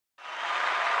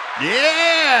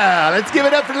Yeah, let's give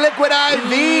it up for Liquid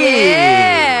IV.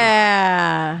 Yeah.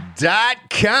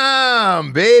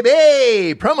 .com,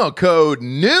 baby. Promo code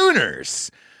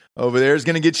Nooners over there is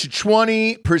going to get you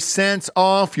 20%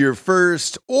 off your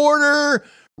first order.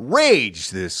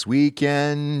 Rage this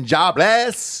weekend.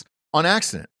 Jobless on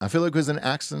accident. I feel like it was an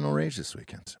accidental rage this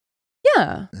weekend.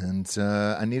 Yeah. And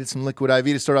I needed some Liquid IV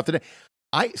to start off the day.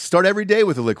 I start every day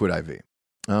with a Liquid IV.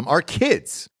 Our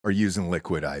kids are using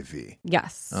Liquid IV.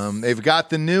 Yes. They've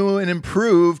got the new and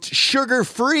improved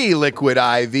sugar-free Liquid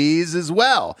IVs as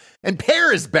well. And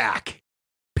Pear is back.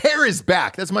 Pear is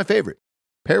back. That's my favorite.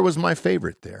 Pear was my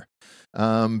favorite there.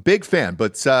 Big fan.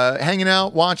 But hanging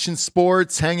out, watching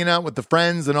sports, hanging out with the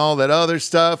friends and all that other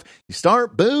stuff. You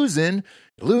start boozing,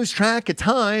 you lose track of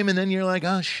time, and then you're like,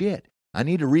 oh, shit. I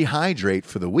need to rehydrate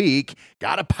for the week.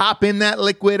 Got to pop in that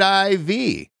Liquid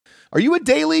IV. Are you a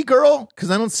daily girl? Because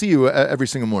I don't see you every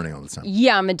single morning all the time.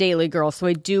 Yeah, I'm a daily girl. So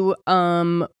I do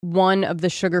one of the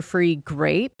sugar-free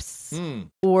grapes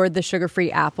or the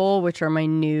sugar-free apple, which are my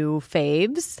new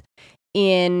faves,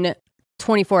 in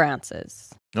 24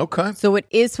 ounces. Okay. So it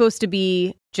is supposed to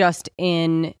be just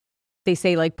in, they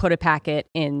say, like, put a packet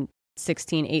in 8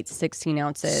 to 16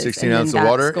 ounces. 16 ounces of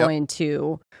water. That's going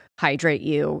to hydrate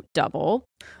you double.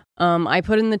 I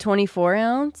put in the 24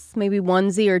 ounce, maybe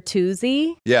onesie or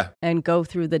twosie. Yeah. And go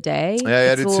through the day.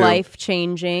 Yeah, it's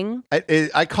life-changing.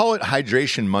 I call it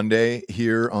Hydration Monday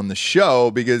here on the show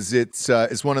because it's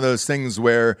one of those things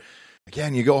where,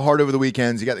 again, you go hard over the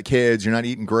weekends, you got the kids, you're not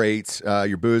eating great,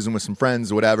 you're boozing with some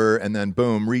friends or whatever, and then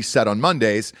boom, reset on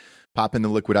Mondays, pop in the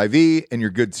Liquid IV, and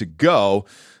you're good to go.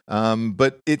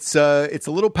 But it's a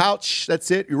little pouch,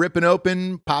 that's it. You're ripping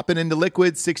open, popping into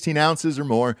liquid, 16 ounces or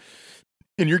more.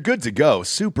 And you're good to go.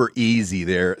 Super easy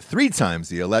there. 3 times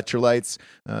the electrolytes,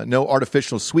 no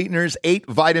artificial sweeteners, 8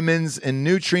 vitamins and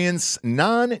nutrients,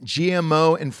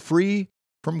 non-GMO and free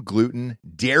from gluten,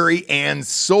 dairy, and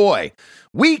soy.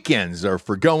 Weekends are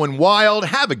for going wild.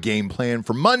 Have a game plan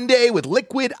for Monday with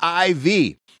Liquid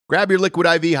IV. Grab your Liquid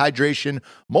IV hydration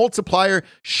multiplier,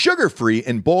 sugar-free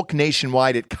in bulk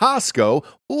nationwide at Costco,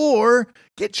 or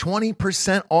get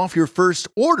 20% off your first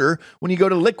order when you go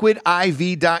to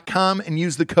liquidiv.com and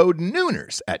use the code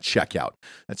Nooners at checkout.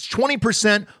 That's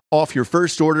 20% off your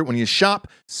first order when you shop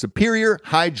Superior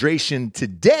Hydration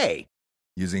today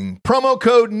using promo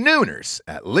code Nooners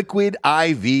at liquidiv.com.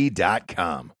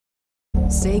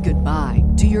 Say goodbye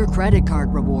to your credit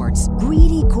card rewards.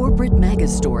 Greedy corporate mega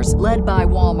stores, led by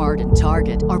Walmart and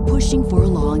Target, are pushing for a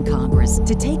law in Congress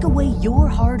to take away your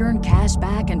hard-earned cash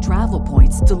back and travel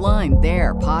points to line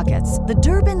their pockets. The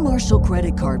Durbin-Marshall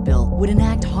credit card bill would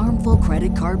enact harmful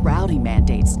credit card routing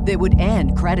mandates that would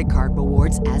end credit card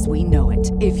rewards as we know it.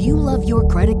 If you love your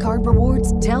credit card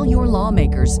rewards, tell your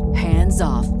lawmakers, hands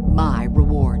off my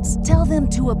rewards. Tell them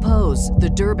to oppose the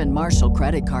Durbin-Marshall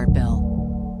credit card bill.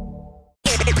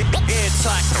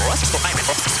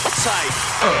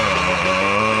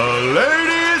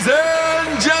 Ladies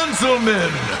and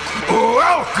gentlemen,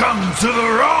 welcome to the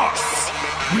Ross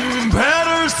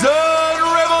Patterson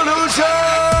Revolution!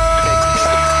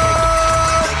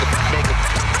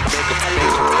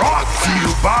 Brought to you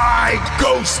by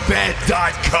GhostBed.com.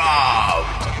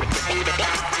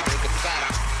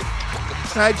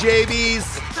 Hi, JBs.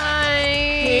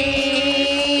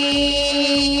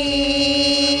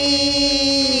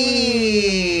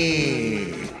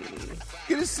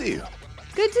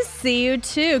 Good to see you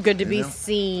too. Good to be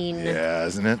seen. Yeah,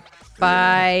 isn't it?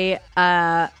 By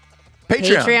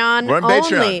Patreon. We're on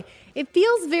only. Patreon. It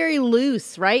feels very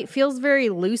loose, right? Feels very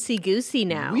loosey-goosey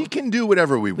now. We can do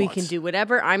whatever we want. We can do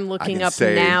whatever. I'm looking up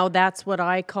now. That's what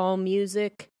I call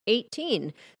music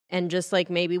 18. And just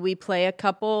like maybe we play a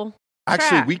couple Actually,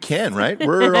 tracks. we can, right?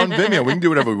 We're on Vimeo. We can do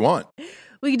whatever we want.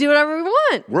 We can do whatever we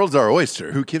want. World's our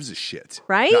oyster. Who gives a shit?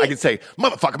 Right? I can say,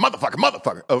 motherfucker, motherfucker,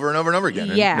 motherfucker, over and over and over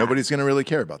again. Yeah. And nobody's going to really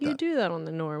care about that. You do that on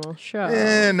the normal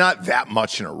show. Not that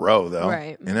much in a row, though.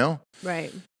 Right. You know?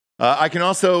 Right. I can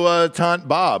also taunt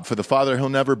Bob for the father he'll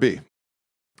never be.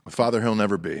 The father he'll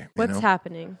never be. What's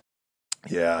happening?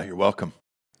 Yeah, you're welcome.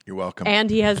 You're welcome. And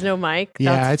he has no mic.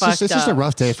 Yeah, That's it's just a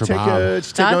rough day for Bob.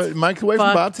 Take a mic away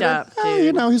from Bob today. Up, dude.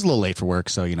 You know, he's a little late for work,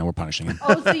 so, we're punishing him.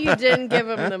 Oh, so you didn't give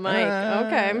him the mic.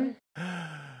 Okay.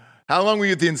 How long were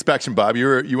you at the inspection, Bob?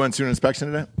 You went to an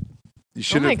inspection today? You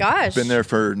should have been there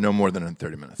for no more than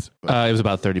 30 minutes. It was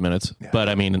about 30 minutes. Yeah. But,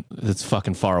 I mean, it's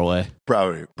fucking far away.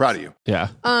 Proud of you. Yeah.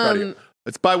 Proud of you.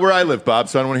 It's by where I live, Bob,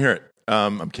 so I don't want to hear it.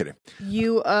 I'm kidding.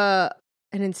 You,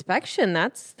 an inspection,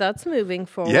 that's moving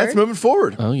forward. Yeah, it's moving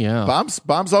forward. Oh, yeah.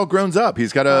 Bob's all grown up.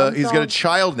 He's got a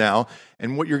child now,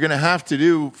 and what you're going to have to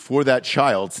do for that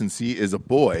child, since he is a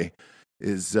boy,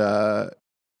 is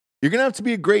You're going to have to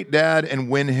be a great dad and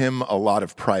win him a lot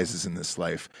of prizes in this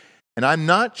life. And I'm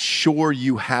not sure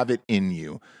you have it in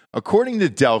you. According to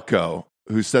Delco,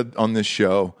 who said on this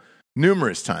show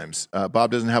numerous times,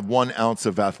 Bob doesn't have 1 ounce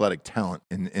of athletic talent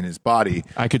in his body.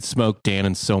 I could smoke Dan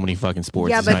in so many fucking sports.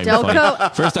 Yeah, It's but not even Delco-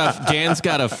 funny. First off, Dan's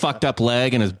got a fucked up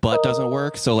leg and his butt doesn't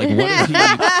work. So, like, what is he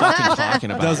fucking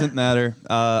talking about? Doesn't matter.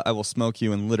 I will smoke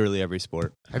you in literally every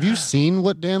sport. Have you seen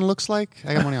what Dan looks like?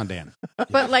 I got money on Dan.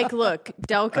 But like, look,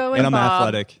 Delco and And I'm Bob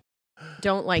athletic.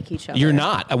 don't like each other. You're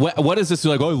not. What is this?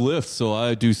 You're like, oh, I lift, so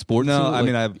I do sports. No, So, I like-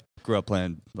 mean, I grew up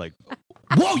playing like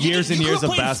Whoa, years and years of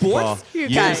basketball. You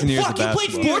Years guys. and years Fuck, of you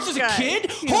basketball. played sports as a guys.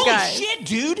 kid? You Holy guys. shit,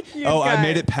 dude. Oh, I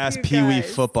made guys. it past You Pee Wee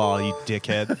guys. football, you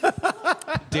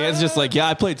dickhead. Dan's just like, yeah,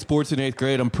 I played sports in 8th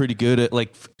grade. I'm pretty good at,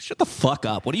 like, shut the fuck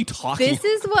up. What are you talking This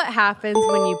is what happens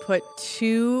when you put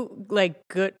two like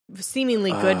good,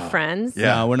 seemingly good friends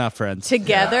Yeah. No, we're not friends.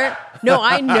 together. No,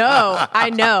 I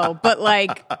know, but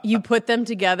like you put them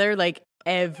together like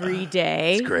every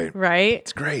day. It's great. right?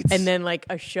 It's great. And then like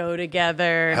a show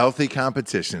together. Healthy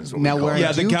competition is what Now, we call where- it.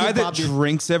 Yeah, the You guy give that Bobby-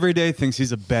 drinks every day thinks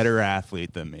he's a better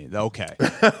athlete than me. Okay.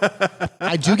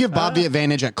 I do give Bob the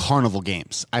advantage at carnival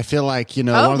games. I feel like, one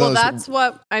Oh of well, those that's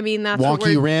what I mean. That's what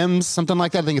wonky we're rims, something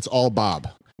like that. I think it's all Bob.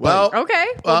 Well, okay.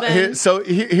 Well, then,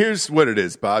 here's what it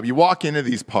is, Bob. You walk into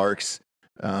these parks,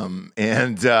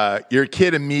 and your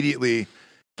kid immediately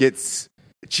gets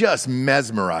just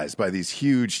mesmerized by these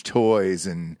huge toys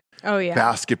and oh yeah,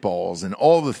 basketballs and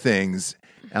all the things.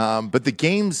 But the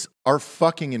games are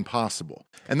fucking impossible.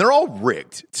 And they're all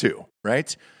rigged too,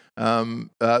 right?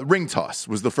 Ring toss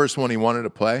was the first one he wanted to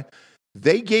play.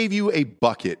 They gave you a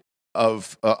bucket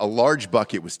of a large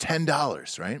bucket was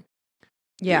 $10, right?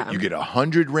 yeah. You get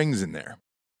 100 rings in there.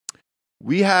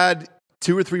 We had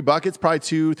 2 or 3 buckets, probably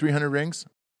 200-300 rings.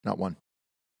 Not one.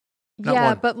 Not yeah,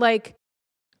 one. but like,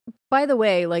 by the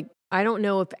way, like, I don't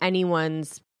know if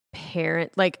anyone's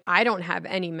parent, like, I don't have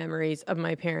any memories of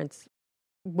my parents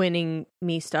winning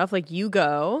me stuff. Like, you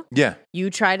go, Yeah. you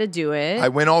try to do it. I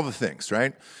win all the things,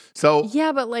 right? So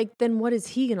yeah, but like, then what is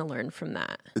he going to learn from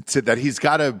that? that he's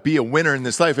got to be a winner in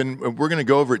this life. And we're going to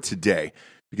go over it today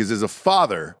because as a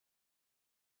father,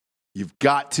 you've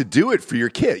got to do it for your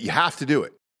kid. You have to do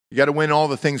it. You got to win all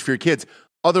the things for your kids.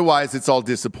 Otherwise, it's all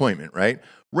disappointment, right?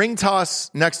 Ring toss,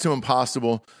 next to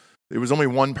impossible. There was only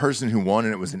one person who won,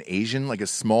 and it was an Asian, like a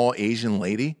small Asian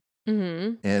lady.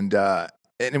 Mm-hmm.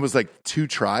 And it was like 2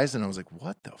 tries, and I was like,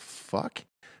 what the fuck?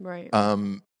 Right.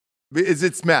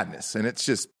 It's madness, and it's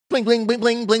just bling, bling, bling,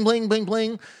 bling, bling, bling, bling,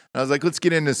 bling. And I was like, let's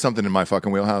get into something in my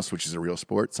fucking wheelhouse, which is a real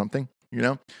sport, something,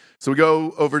 So we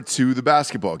go over to the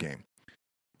basketball game.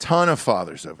 Ton of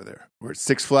fathers over there. We're at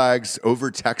Six Flags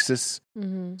over Texas.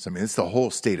 Mm-hmm. So, I mean, it's the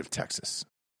whole state of Texas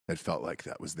that felt like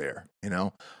that was there,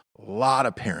 A lot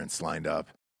of parents lined up.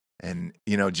 And,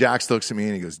 Jax looks at me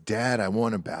and he goes, Dad, I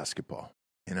want a basketball,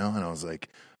 And I was like,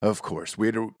 of course. We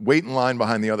had to wait in line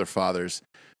behind the other fathers.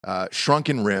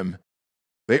 Shrunken rim.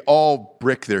 They all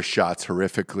brick their shots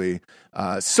horrifically.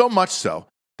 So much so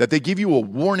that they give you a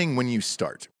warning when you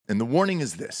start. And the warning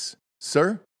is this,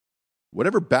 sir,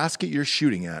 whatever basket you're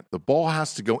shooting at, the ball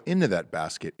has to go into that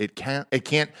basket. It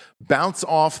can't bounce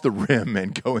off the rim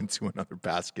and go into another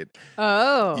basket.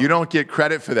 Oh. You don't get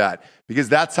credit for that because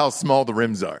that's how small the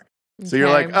rims are. So you're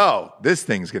Okay. like, oh, this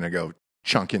thing's going to go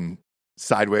chunking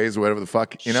sideways or whatever the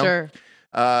fuck, Sure.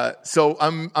 So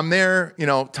I'm there,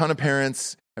 ton of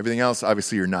parents, everything else.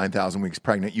 Obviously, you're 9,000 weeks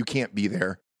pregnant. You can't be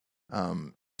there.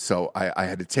 So I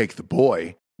had to take the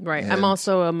boy. Right. And- I'm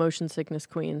also a motion sickness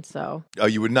queen, so Oh,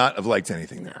 you would not have liked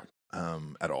anything there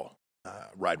at all,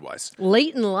 ride-wise.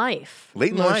 late in life.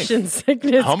 Late in life. motion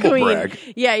sickness Humble queen. brag.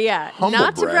 Yeah. Humble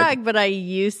Not to brag. brag, but I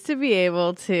used to be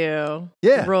able to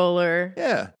Yeah. roller.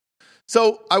 Yeah.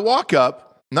 So I walk up.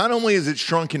 Not only is it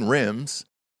shrunken rims,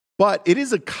 but it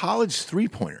is a college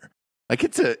three-pointer. Like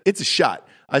it's a shot.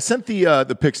 I sent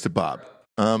the pics to Bob.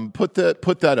 Put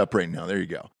that up right now. There you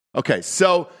go. Okay,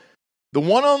 so the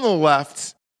one on the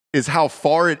left is how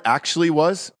far it actually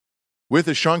was with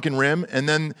a shrunken rim, and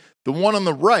then the one on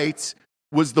the right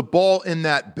was the ball in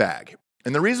that bag.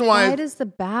 And the reason Why does the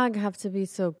bag have to be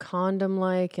so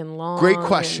condom-like and long? great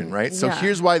question, and- right? So yeah.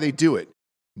 here's why they do it.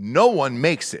 No one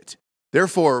makes it.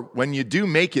 Therefore, when you do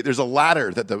make it, there's a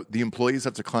ladder that the employees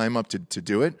have to climb up to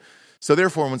do it. So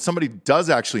therefore, when somebody does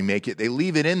actually make it, they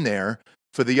leave it in there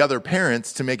for the other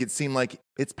parents to make it seem like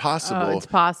it's possible. Oh, it's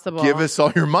possible. Give us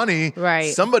all your money.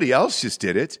 Right. Somebody else just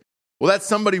did it. Well, that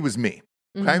somebody was me.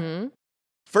 Okay. Mhm.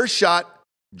 First shot,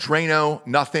 Drano,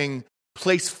 nothing.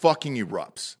 place fucking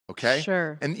erupts, okay?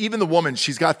 Sure. And even the woman,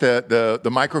 she's got the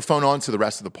microphone on to the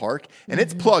rest of the park, and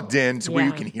it's plugged in to where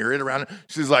you can hear it around.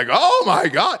 She's like, oh my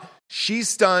God. She's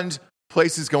stunned.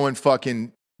 Place is going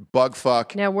fucking bug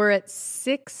fuck Now we're at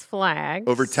Six Flags.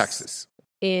 over Texas.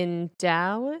 In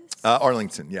Dallas?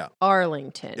 Arlington, yeah.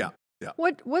 Arlington. Yeah.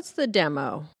 What's the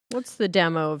demo? What's the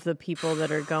demo of the people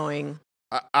that are going?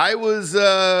 I was...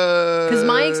 Because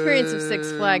my experience of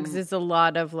Six Flags is a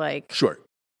lot of like... Sure.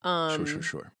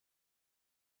 Sure.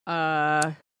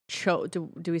 Do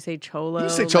we say cholo? You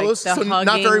say cholos? Like so not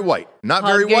hugging, very white. Not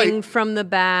very hugging white. from the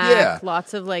back. Yeah.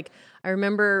 Lots of like... I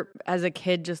remember as a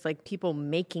kid just like people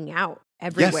making out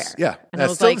everywhere. Yes, yeah. And I That's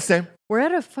was still like, the same. we're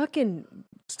at a fucking...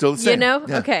 Still the same. You know?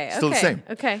 Yeah, Okay. Still the same.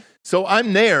 Okay. So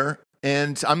I'm there,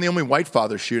 and I'm the only white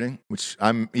father shooting, which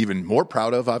I'm even more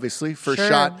proud of, obviously. First Sure.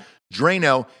 shot,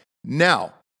 Drano.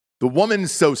 Now, the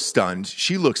woman's so stunned,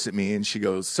 she looks at me and she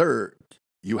goes, sir,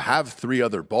 you have 3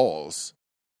 other balls.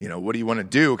 You know, what do you want to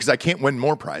do? Because I can't win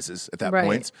more prizes at that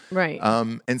point. Right.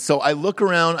 And so I look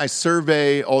around, I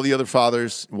survey all the other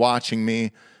fathers watching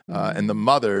me and the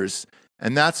mothers,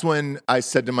 and that's when I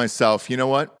said to myself, you know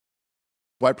what?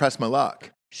 Why press my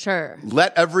luck? Sure.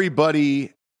 Let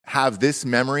everybody have this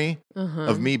memory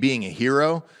of me being a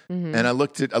hero. And I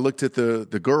looked at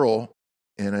the girl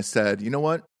and I said, you know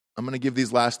what? I'm going to give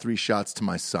these last 3 shots to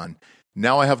my son.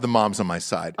 Now I have the moms on my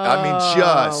side. I mean,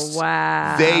 just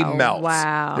wow. they melt.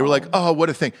 Wow. They were like, oh, what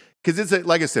a thing. Because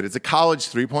like I said, it's a college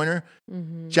 3-pointer.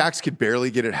 Jax could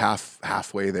barely get it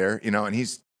halfway there, you know, and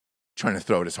he's trying to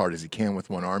throw it as hard as he can with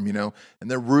one arm, you know, and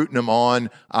they're rooting him on.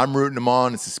 I'm rooting him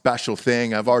on. It's a special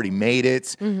thing. I've already made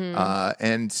it.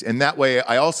 And that way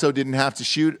I also didn't have to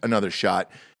shoot another shot.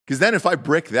 Because then if I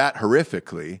brick that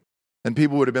horrifically, then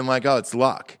people would have been like, oh, it's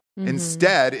luck.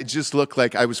 Instead, it just looked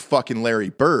like I was fucking Larry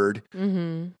Bird.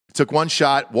 Took one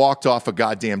shot, walked off a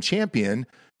goddamn champion,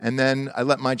 and then I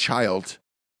let my child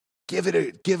give it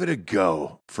a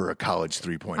go for a college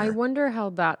 3-pointer. I wonder how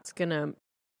that's going to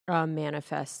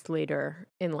manifest later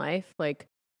in life, like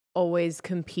always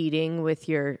competing with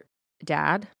your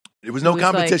dad. It was no It was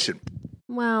competition.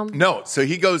 Well, No. So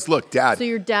he goes, look, Dad. so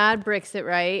your dad bricks it,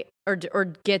 right? Or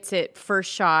gets it first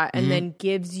shot and then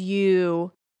gives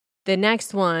you the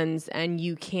next ones and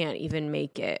you can't even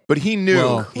make it. But he knew.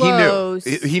 Well, Close.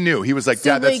 He knew. He was like,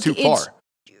 So, Dad, that's like, too far.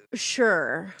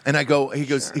 Sure. And I go, he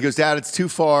goes, Dad, it's too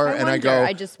far. I and I wonder. go,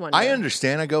 I just wonder. I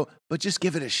understand. I go, but just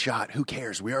give it a shot. Who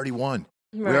cares? We already won.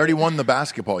 We Right. already won the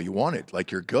basketball you wanted.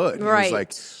 Like, you're good. He was Right. like,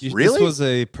 This really? was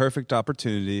a perfect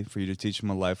opportunity for you to teach him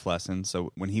a life lesson.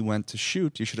 So when he went to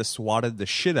shoot, you should have swatted the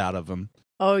shit out of him.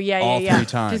 Oh, yeah. All 3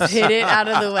 times. Just hit it out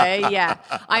of the way. Yeah.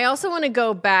 I also want to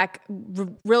go back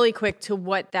really quick to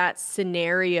what that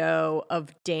scenario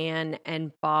of Dan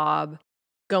and Bob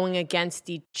going against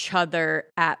each other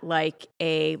at like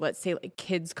a, let's say, like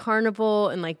kids carnival,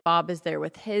 and like Bob is there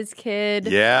with his kid.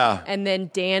 Yeah. And then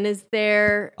Dan is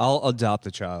there. I'll adopt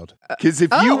the child. Because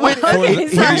if you win, Okay, For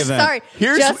the sorry, event. sorry.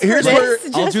 Here's- Just here's for where-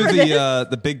 this? I'll Just do for this?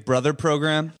 the Big Brother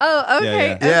program. Oh, okay.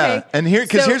 Yeah, yeah. Okay. And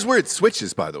because So- here's where it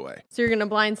switches, by the way. So you're going to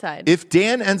blindside. If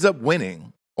Dan ends up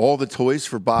winning all the toys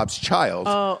for Bob's child,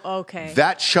 Oh, okay.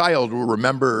 that child will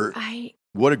remember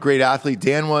what a great athlete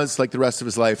Dan was like the rest of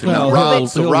his life. And Well, now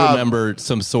he'll Rob, remember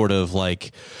some sort of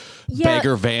like Yeah.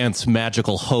 Beggar Vance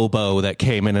magical hobo that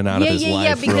came in and out of his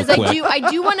life because real quick.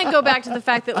 I do want to go back to the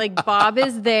fact that like Bob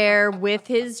is there with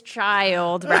his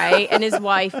child, right? And his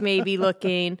wife may be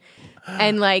looking,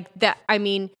 and like that, I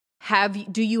mean,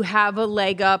 do you have a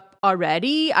leg up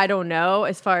already? I don't know,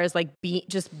 as far as like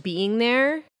just being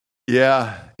there.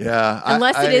 Yeah.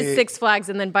 Unless it is Six Flags,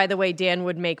 and then by the way, Dan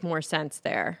would make more sense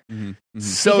there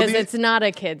So because it's not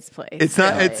a kid's place. It's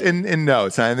not. really. It's and no,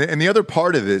 it's not. And the other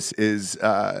part of this is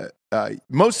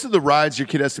most of the rides your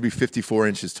kid has to be 54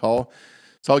 inches tall.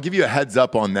 So I'll give you a heads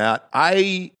up on that.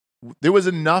 There was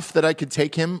enough that I could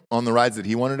take him on the rides that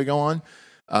he wanted to go on.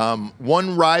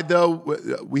 One ride though,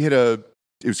 we had it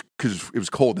was because it was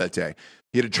cold that day.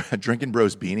 He had a Drinking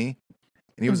Bros beanie,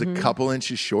 and he was a couple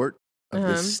inches short of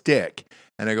the stick.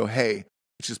 And I go, hey,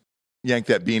 let's just yank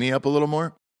that beanie up a little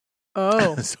more.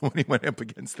 Oh, So when he went up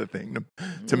against the thing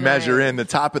to measure in, the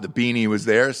top of the beanie was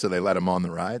there, so they let him on the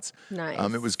rides.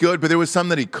 nice. It was good, but there was some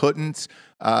that he couldn't.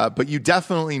 But you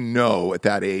definitely know at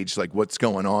that age, like what's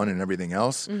going on and everything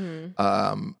else.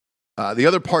 The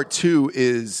other part too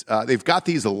is they've got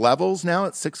these levels now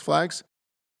at Six Flags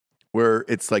where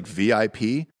it's like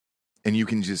VIP, and you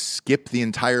can just skip the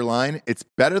entire line. It's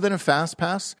better than a fast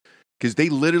pass because they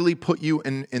literally put you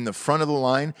in the front of the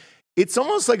line. It's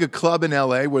almost like a club in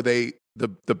LA where the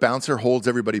bouncer holds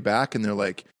everybody back and they're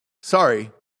like,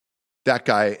 sorry, that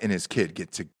guy and his kid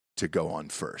get to to go on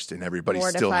first, and everybody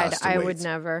still Mortified. has to I wait. would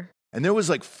never. And there was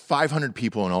like 500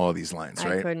 people in all of these lines,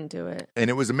 right? I couldn't do it. And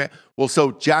it was well,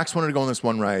 so Jax wanted to go on this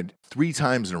one ride 3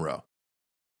 times in a row.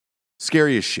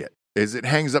 Scary as shit. Is it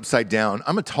hangs upside down.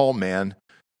 I'm a tall man.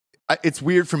 It's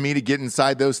weird for me to get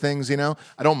inside those things, you know?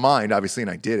 I don't mind, obviously, and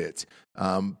I did it.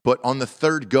 But on the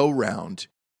third go round,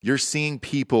 you're seeing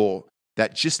people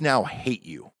that just now hate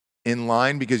you in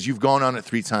line because you've gone on it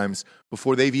 3 times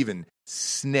before they've even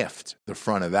sniffed the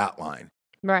front of that line.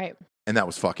 Right. And that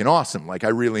was fucking awesome. Like, I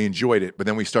really enjoyed it. But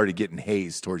then we started getting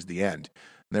hazed towards the end.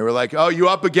 And they were like, oh, you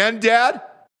up again, Dad?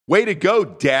 Way to go,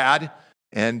 Dad.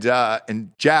 And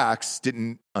Jax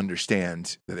didn't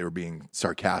understand that they were being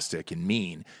sarcastic and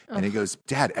mean. And he goes,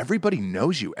 Dad, everybody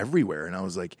knows you everywhere. And I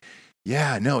was like,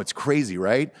 yeah, no, it's crazy,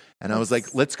 right? And I was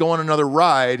like, let's go on another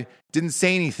ride. Didn't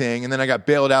say anything. And then I got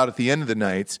bailed out at the end of the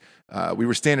night. We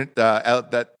were staying at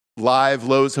that Live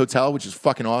Lowe's Hotel, which is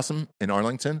fucking awesome in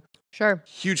Arlington. Sure.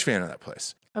 Huge fan of that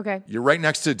place. Okay. You're right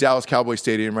next to Dallas Cowboy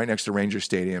Stadium, right next to Ranger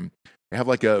Stadium. They have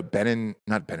like a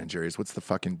not Ben and Jerry's, what's the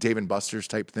fucking Dave and Buster's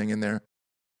type thing in there?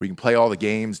 Where you can play all the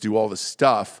games, do all the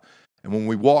stuff. And when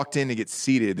we walked in to get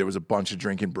seated, there was a bunch of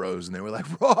drinking bros, and they were like,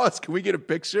 Ross, can we get a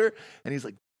picture? And he's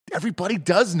like, everybody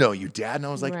does know you, Dad. And I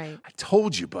was like, Right. I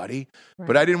told you, buddy. Right.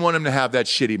 But I didn't want him to have that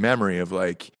shitty memory of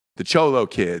like the Cholo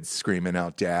kids screaming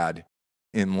out Dad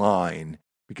in line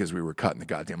because we were cutting the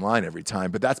goddamn line every time.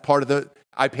 But that's part of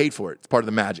I paid for it. It's part of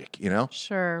the magic, you know?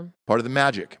 Sure. Part of the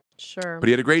magic. Sure. But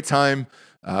he had a great time.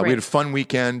 We Great. had a fun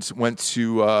weekend. Went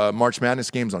to March Madness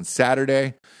games on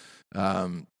Saturday.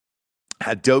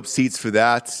 Had dope seats for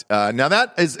that. Now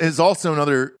that is also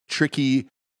another tricky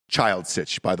child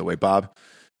sitch, by the way, Bob.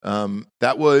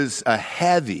 That was a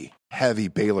heavy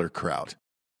Baylor crowd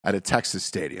at a Texas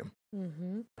stadium.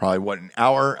 Mm-hmm. Probably an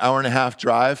hour and a half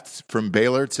drive from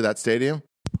Baylor to that stadium.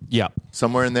 Yeah.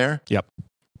 Somewhere in there. Yep.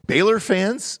 Baylor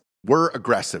fans were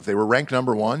aggressive. They were ranked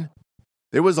number 1.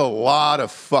 There was a lot of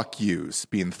fuck yous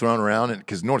being thrown around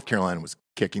because North Carolina was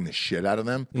kicking the shit out of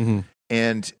them. Mm-hmm.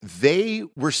 And they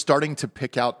were starting to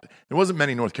pick out, there wasn't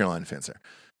many North Carolina fans there.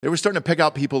 They were starting to pick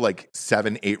out people like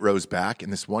 7, 8 rows back.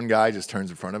 And this one guy just turns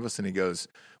in front of us and he goes,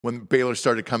 when Baylor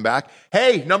started to come back,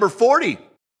 hey, number 40,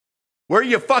 where are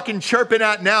you fucking chirping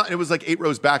at now? And it was like 8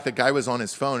 rows back. That guy was on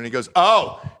his phone and he goes,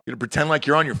 oh, you're going to pretend like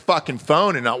you're on your fucking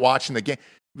phone and not watching the game.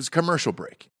 It was a commercial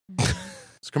break.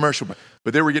 It's a commercial break.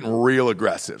 But they were getting real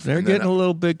aggressive. They're And then, getting a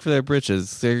little big for their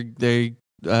britches. They're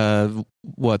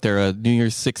a New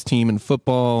Year's Six team in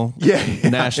football,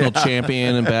 national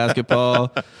champion in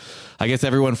basketball. I guess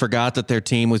everyone forgot that their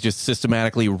team was just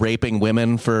systematically raping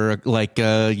women for like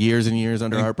years and years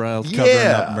under Art Briles. Covering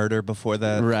Yeah. up murder before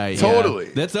that. Right. Totally.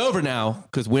 Yeah. That's over now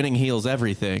because winning heals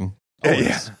everything.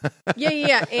 Yeah.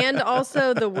 Yeah. And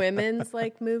also the women's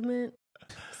like movement.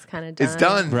 It's kind of done. It's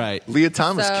done. Right. Leah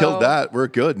Thomas So- killed that. We're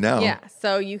good now. Yeah.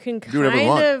 So you can Do whatever you kind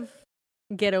want.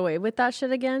 of get away with that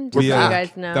shit again. Just We're so you back.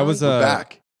 guys know. That was We're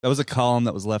back. That was a column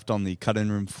that was left on the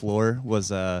cut-in room floor.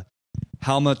 Was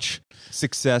how much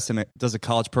success does a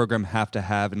college program have to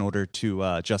have in order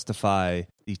to justify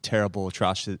the terrible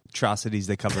atrocities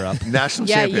they cover up? National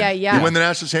Yeah, champion. yeah. You win the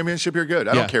national championship, you're good.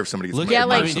 I Yeah. don't care if somebody gets Look murdered at,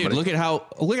 by like- I mean, dude, somebody.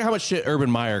 look at how much shit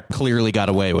Urban Meyer clearly got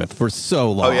away with for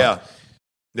so long. Oh, yeah.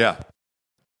 Yeah.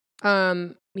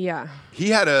 Yeah. He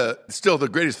had still the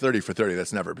greatest 30 for 30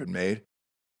 that's never been made,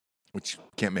 which you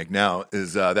can't make now,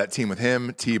 is that team with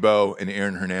him, Tebow, and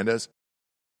Aaron Hernandez,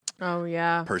 Oh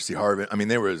yeah. Percy Harvin. I mean,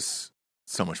 there was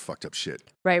so much fucked up shit.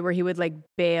 Right, where he would like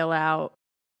bail out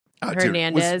Dude,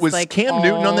 Hernandez. was like Cam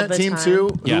Newton on all that the team time. too?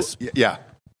 Yes. Yeah.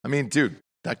 I mean, dude,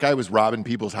 that guy was robbing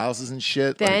people's houses and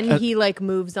shit. Then Like, he like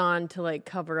moves on to like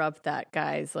cover up that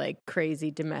guy's like crazy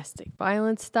domestic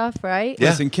violence stuff, right? Yeah.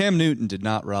 Listen, Cam Newton did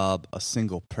not rob a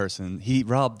single person. He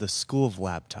robbed the school of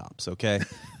laptops, okay?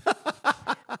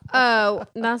 Oh,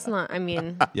 that's not. I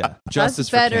mean, Yeah. Justice that's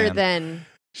for better Cam. than.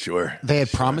 sure. They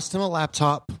had promised him a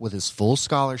laptop with his full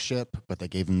scholarship, but they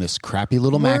gave him this crappy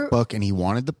little We're- MacBook, and he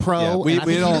wanted the Pro. Yeah, and I think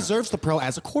he don't- deserves the Pro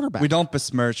as a quarterback. We don't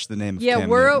besmirch the name of Yeah, Cam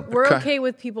we're Newton. we're Okay. okay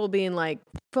with people being like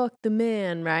 "fuck the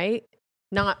man," right?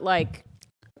 Not like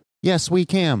Yes, we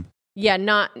can.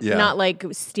 not Yeah. like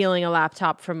stealing a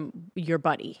laptop from your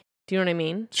buddy. Do you know what I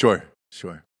mean? Sure.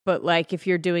 But like if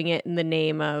you're doing it in the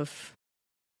name of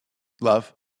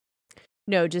Love.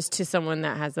 no, just to someone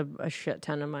that has a shit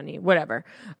ton of money, whatever.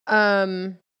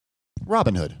 Robin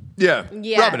Hood. Yeah.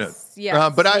 Yes, Robin Hood.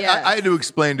 yes, But yes. I had to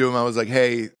explain to him, I was like,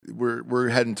 hey, we're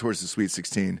heading towards the Sweet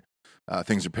 16.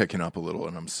 Things are picking up a little,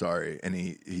 and I'm sorry. And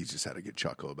he just had a good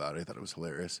chuckle about it. I thought it was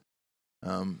hilarious.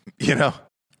 You know?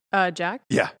 Jack.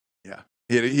 Yeah.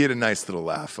 He had a nice little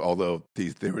laugh, although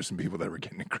there were some people that were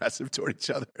getting aggressive toward each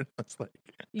other. And I was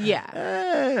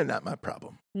like, not my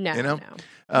problem. No, you know?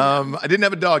 no. I didn't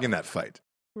have a dog in that fight.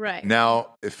 Right.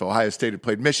 Now, if Ohio State had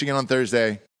played Michigan on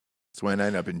Thursday, it's when I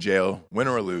end up in jail, win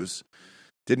or lose.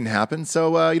 Didn't happen,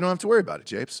 so you don't have to worry about it,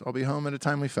 Japes. I'll be home in a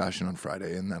timely fashion on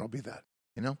Friday, and that'll be that.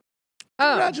 You know? Oh.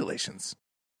 Congratulations.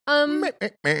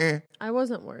 I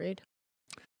wasn't worried.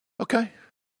 Okay,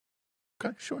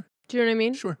 sure. Do you know what I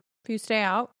mean? Sure. If you stay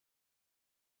out,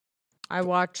 I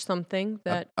watch something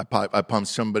that... I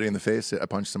punched somebody in the face. I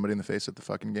punched somebody in the face at the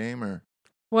fucking game, or...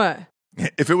 What?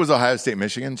 If it was Ohio State,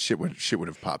 Michigan, shit would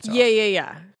have popped off.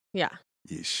 Yeah.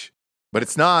 Yeesh. But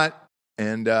it's not.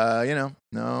 And,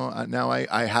 now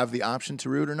I have the option to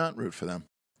root or not root for them.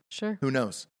 Sure. Who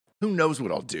knows? Who knows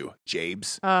what I'll do,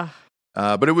 Jabes?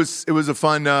 But it was a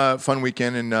fun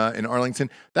weekend in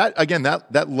Arlington.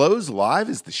 That Lowe's Live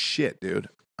is the shit, dude.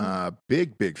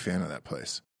 Big fan of that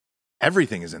place.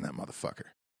 Everything is in that motherfucker.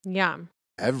 Yeah.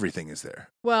 Everything is there.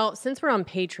 Well, since we're on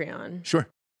Patreon, Sure.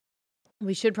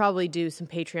 we should probably do some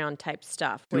Patreon type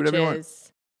stuff, Do which whatever you want.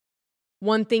 is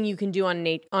one thing you can do on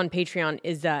Patreon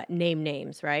is name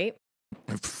names, right?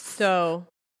 So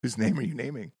Whose name are you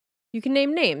naming? you can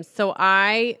name names. So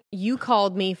you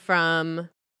called me from, I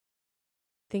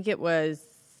think it was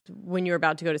when you were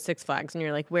about to go to Six Flags, and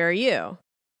you're like, "Where are you?"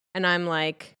 And I'm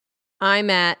like, "I'm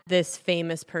at this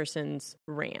famous person's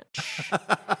ranch."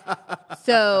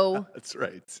 So that's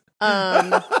right.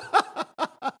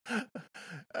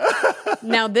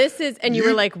 Now this is, and you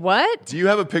were like, "What?" Do you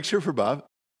have a picture for Bob?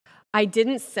 I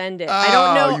didn't send it. I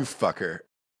don't know. Oh, you fucker.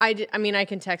 I mean, I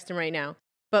can text him right now.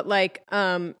 But like,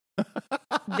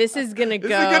 this is gonna go.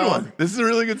 This is a good one. This is a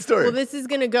really good story. Well, this is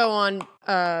gonna go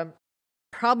on.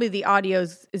 Probably the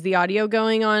audio's. Is the audio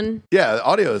going on? Yeah, the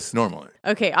audio is normal.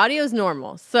 Okay, audio's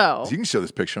normal. So You can show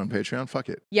this picture on Patreon. Fuck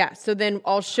it. yeah. So then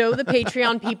I'll show the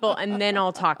Patreon people, and then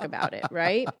I'll talk about it.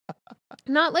 Right?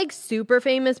 Not like super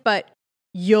famous, but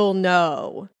you'll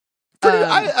know.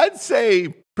 I'd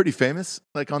say pretty famous,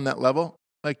 like on that level.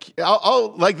 Like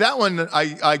I'll like that one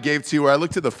I gave to you where I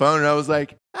looked at the phone and I was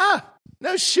like,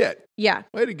 no shit. Yeah.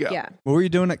 Way to go. Yeah. What were you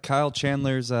doing at Kyle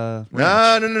Chandler's ranch?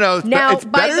 No. It's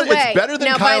better than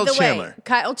Kyle Chandler.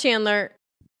 Kyle Chandler,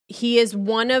 he is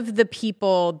one of the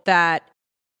people that,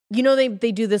 they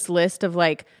do this list of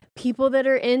like people that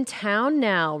are in town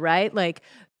now, right? Like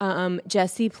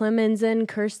Jesse Plemons and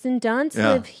Kirsten Dunst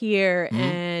live here,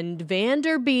 and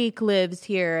Vanderbeek lives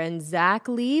here, and Zach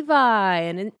Levi,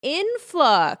 and an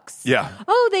Influx. Yeah.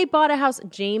 Oh, they bought a house.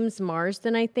 James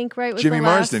Marsden, I think, right? Was Jimmy the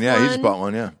last Marsden, yeah, he one. just bought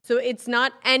one, yeah. So it's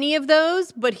not any of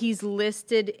those, but he's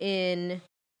listed in.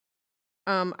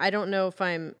 I don't know if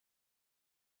I'm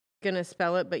gonna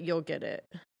spell it, but you'll get it.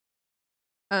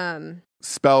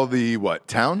 Spell the what?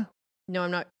 Town? No,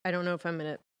 I'm not. I don't know if I'm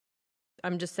gonna.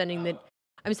 I'm just sending the.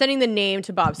 I'm sending the name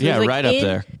to Bob. So Yeah, he's like right up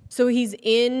there. So he's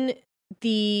in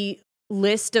the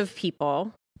list of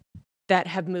people that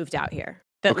have moved out here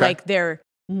that Okay. like they're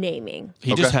naming.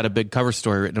 He just had a big cover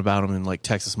story written about him in like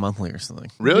Texas Monthly or something.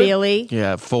 Really?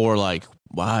 Yeah, for like,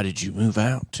 why did you move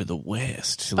out to the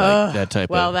West? Like that type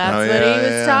Well, of. that's Oh, what yeah, he was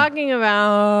yeah. talking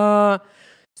about.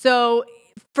 So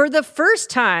for the first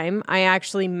time, I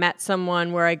actually met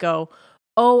someone where I go,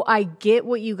 "Oh, I get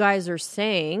what you guys are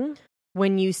saying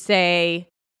when you say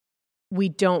we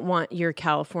don't want your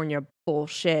California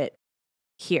bullshit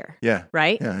here." Yeah.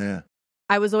 Right? Yeah.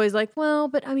 I was always like, well,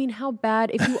 but I mean, how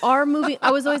bad if you are moving?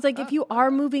 I was always like, if you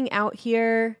are moving out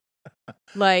here,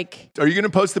 like, Are you going to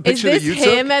post the is picture this that you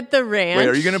him took? at the ranch? Wait,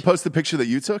 are you going to post the picture that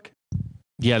you took?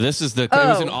 Yeah, this is it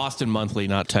was Oh. an Austin Monthly,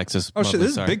 not Texas Oh Monthly. shit,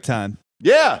 this sorry. is big time.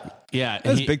 Yeah. Yeah, That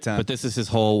was big time. But this is his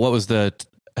whole. What was the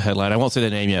headline? I won't say the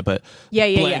name yet, but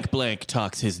blank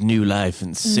talks his new life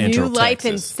in Central New life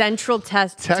in Texas. Central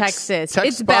Texas. Text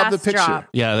It's Bob the picture. Bastrop.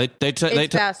 Yeah,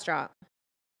 It's Bastrop.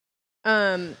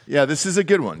 Yeah, this is a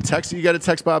good one. You got to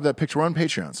text Bob that picture. We're on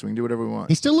Patreon, so we can do whatever we want.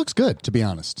 He still looks good, to be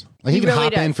honest. Like he He can really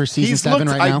hop in does. for season He's 7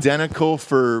 looked right now. identical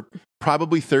for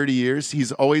probably 30 years.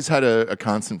 He's always had a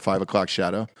constant 5 o'clock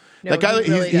shadow. No, that guy,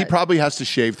 he really he does. probably has to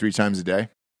shave 3 times a day.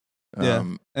 Yeah.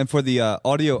 And for the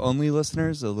audio only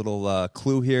listeners, a little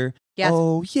clue here. Yes.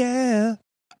 Oh yeah.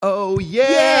 Oh, yeah.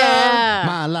 Yeah.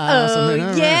 My life. Oh,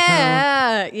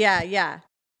 yeah.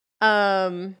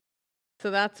 So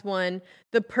that's one.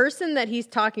 The person that he's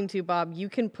talking to, Bob, you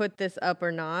can put this up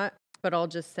or not, but I'll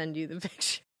just send you the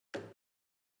picture.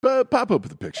 Pop up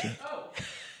the picture.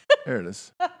 There it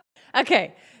is.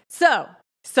 Okay. So.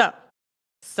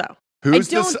 Who's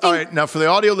don't this? think- All right, now for the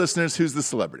audio listeners, who's the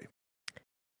celebrity?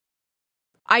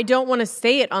 I don't want to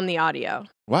say it on the audio.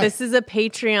 Why? This is a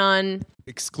Patreon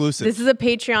Exclusive. This is a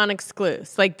Patreon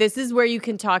exclusive. Like, this is where you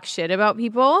can talk shit about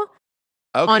people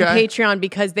Okay. on Patreon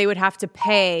because they would have to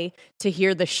pay to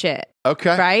hear the shit.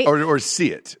 Okay. Right? Or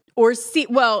see it. Or see,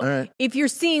 well, right. if you're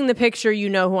seeing the picture, you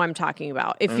know who I'm talking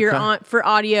about. If you're Okay. on for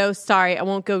audio, sorry, I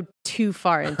won't go too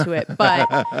far into it. But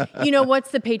you know,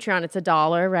 what's the Patreon? It's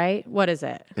 $1, right? What is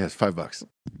it? Yeah, it's $5.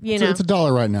 You So know, it's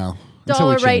 $1 right now. until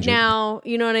we $1 right change it. now.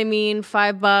 You know what I mean?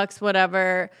 $5,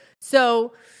 whatever.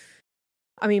 So,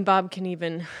 I mean, Bob can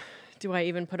even. Do I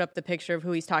even put up the picture of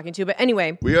who he's talking to? But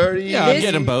anyway, We already. Yeah, I'm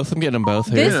getting both. I'm getting them both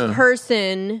here. this Yeah.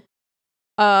 person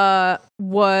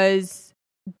was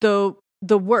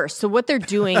the worst. So what they're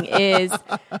doing is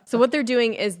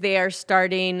they are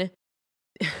starting.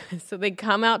 So they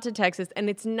come out to Texas, and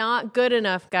it's not good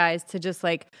enough, guys, to just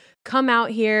like come out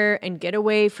here and get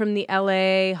away from the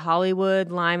LA,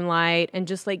 Hollywood limelight and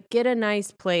just like get a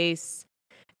nice place.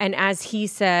 And as he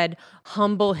said,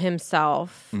 humble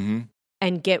himself. Mm-hmm.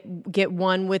 And get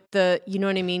one with the, you know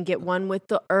what I mean? Get one with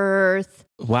the earth.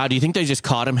 Wow, do you think they just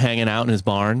caught him hanging out in his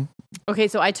barn? Okay,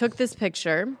 so I took this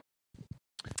picture.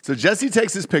 So Jessie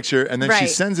takes this picture and then she Right.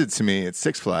 sends it to me at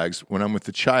Six Flags when I'm with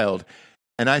the child.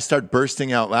 And I start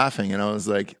bursting out laughing. And I was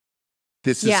like,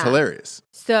 this is Yeah. hilarious.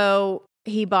 So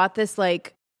he bought this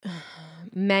like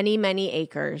many, many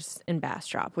acres in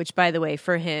Bastrop, which by the way,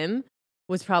 for him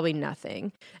was probably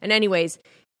nothing. And anyways,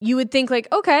 you would think like,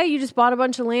 okay, you just bought a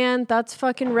bunch of land. That's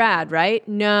fucking rad, right?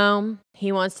 No,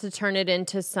 he wants to turn it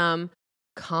into some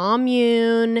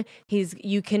commune.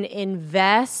 You can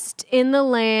invest in the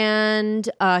land.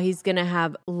 He's going to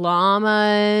have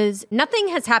llamas. Nothing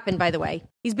has happened, by the way.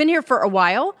 He's been here for a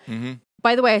while. Mm-hmm.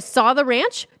 By the way, I saw the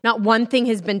ranch. Not one thing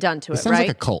has been done to It it, sounds right?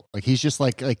 like a cult. Like he's just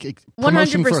like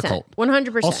promotion for a cult.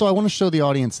 100%. Also, I want to show the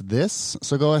audience this.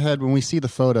 So go ahead. When we see the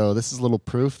photo, this is a little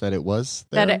proof that it was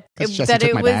there. that 'Cause Jessie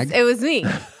took my bag. it was me.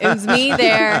 It was me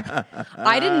there.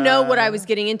 I didn't know what I was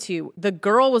getting into. The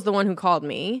girl was the one who called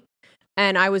me,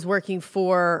 and I was working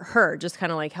for her, just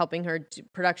kind of like helping her do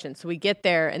production. So we get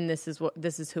there, and this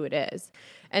is who it is.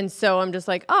 And so I'm just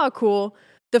like, oh, cool.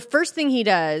 The first thing he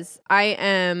does, I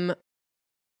am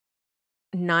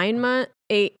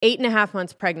 8.5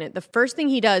 months pregnant. The first thing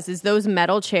he does is those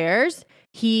metal chairs.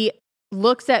 He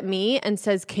looks at me and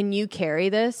says, "Can you carry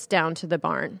this down to the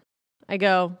barn?" I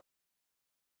go,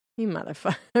 "You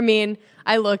motherfucker." I mean,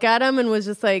 I look at him and was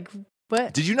just like,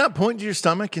 "What?" Did you not point to your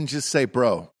stomach and just say,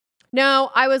 bro?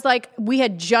 No, I was like, we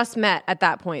had just met at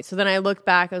that point. So then I looked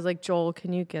back. I was like, "Joel,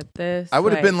 can you get this?" I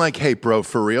would have been like, hey, bro,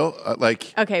 for real?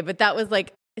 Like, okay, but that was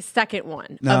like a second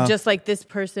one No. of just like this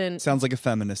person. Sounds like a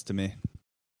feminist to me.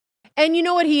 And you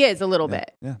know what? He is a little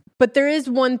bit. Yeah. But there is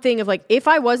one thing of like, if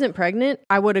I wasn't pregnant,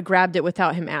 I would have grabbed it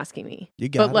without him asking me. You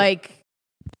got it.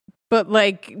 But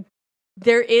like,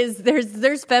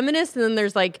 there's feminists, and then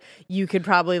there's like, you could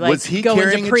probably like Was he go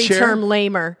carrying into a chair? preterm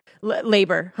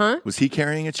labor, huh? was he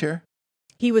carrying a chair?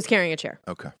 He was carrying a chair.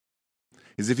 Okay.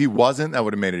 Because if he wasn't, that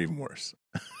would have made it even worse.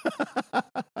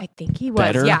 I think he was.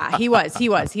 Better? Yeah, he was.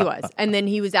 And then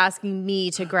he was asking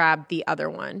me to grab the other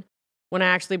one when I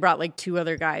actually brought like 2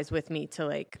 other guys with me to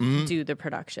like do the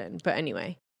production. But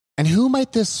anyway. And who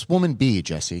might this woman be,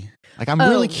 Jessie? Like, I'm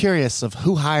really curious of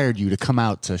who hired you to come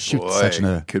out to shoot such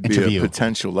an could interview. be a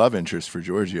potential love interest for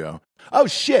Giorgio. Oh,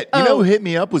 shit. You know who hit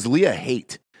me up was Leah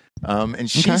Haight. And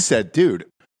she said, dude,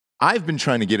 I've been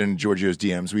trying to get into Giorgio's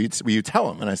DMs. Will you tell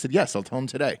him? And I said, yes, I'll tell him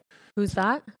today. Who's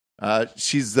that?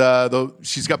 She's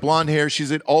got blonde hair.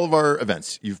 She's at all of our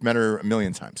events. You've met her a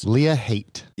million times. Leah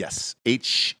Haight. Yes.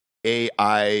 Haight.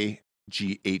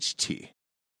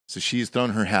 So she's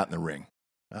thrown her hat in the ring.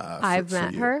 I've for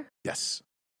met you. her. Yes.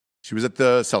 She was at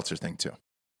the seltzer thing too.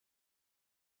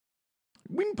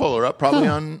 We can pull her up probably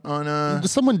on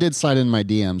Someone did slide in my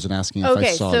DMs and asking if I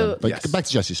Okay, saw so- them. But Yes. back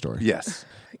to Jessie's story. yes.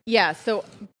 Yeah, so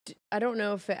I don't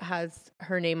know if it has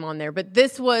her name on there, but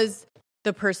this was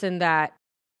the person that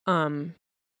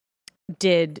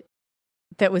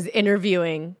was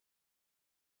interviewing.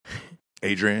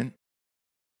 Adrian.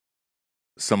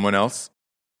 Someone else.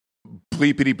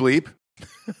 Bleepity bleep.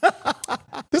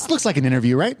 This looks like an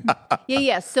interview, right?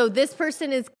 Yeah. So this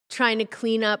person is trying to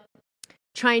clean up,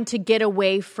 trying to get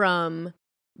away from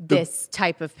this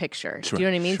type of picture. Sure, Do you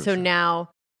know what I mean? sure, So sure. now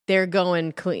they're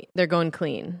going clean. They're going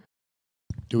clean.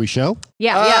 Do we show?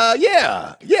 Yeah.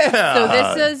 Yeah.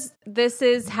 So this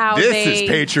is how This is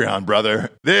Patreon, brother.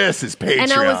 This is Patreon.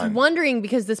 And I was wondering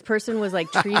because this person was like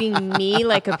treating me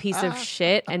like a piece of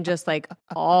shit and just like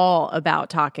all about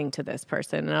talking to this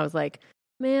person. And I was like,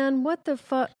 man, what the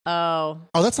fuck? Oh,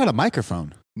 Oh, that's not a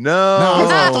microphone. No,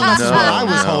 I thought this is what I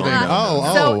was no, holding. no.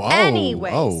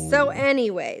 Oh, So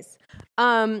anyways,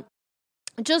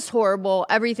 Just horrible.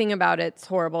 Everything about it's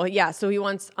horrible. Yeah. So he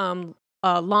wants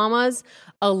llamas,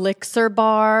 elixir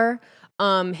bar.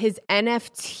 His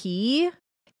NFT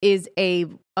is a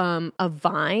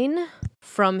vine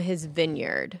from his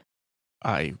vineyard.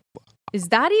 Is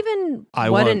that even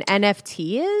what an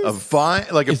NFT is? A vine,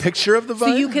 like a picture of the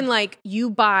vine? So you can you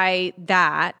buy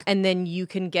that and then you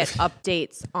can get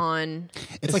updates on.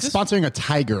 It's like sponsoring a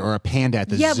tiger or a panda at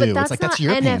the zoo. But that's it's like, not that's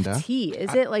your NFT, panda.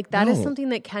 is it? Like that is No. something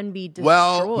that can be destroyed.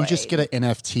 Well, You just get an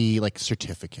NFT like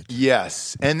certificate.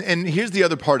 Yes. And here's the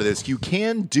other part of this. You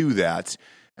can do that.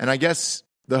 And I guess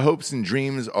the hopes and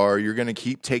dreams are you're going to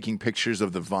keep taking pictures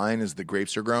of the vine as the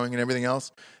grapes are growing and everything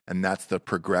else. And that's the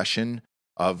progression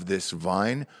of this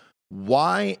vine.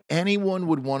 Why anyone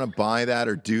would want to buy that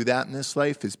or do that in this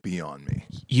life is beyond me.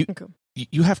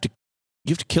 You have to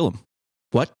kill him.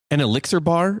 What? An elixir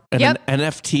bar and an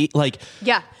NFT?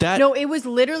 No, it was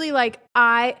literally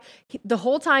the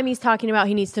whole time he's talking about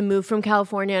he needs to move from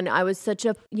California, and I was such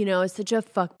a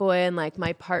fuckboy, and like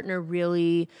my partner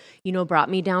really, brought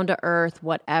me down to earth,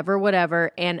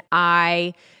 whatever. And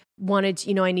I wanted,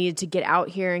 I needed to get out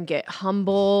here and get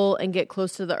humble and get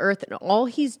close to the earth. And all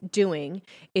he's doing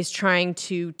is trying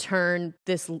to turn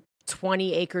this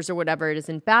 20 acres or whatever it is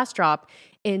in Bastrop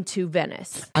into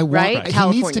Venice. Right? He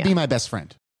needs to be my best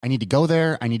friend. I need to go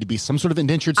there. I need to be some sort of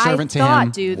indentured servant to him.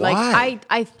 Dude, Why?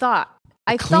 I thought.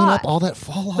 Clean up all that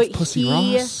fall off pussy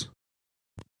Ross.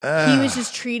 He was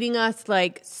just treating us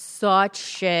like such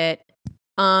shit.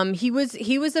 He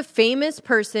was a famous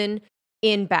person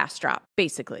in Bastrop,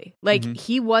 basically.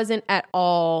 He wasn't at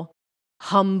all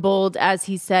humbled, as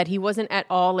he said. He wasn't at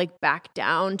all back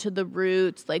down to the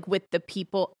roots, with the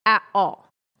people at all.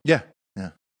 Yeah.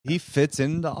 He fits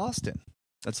into Austin.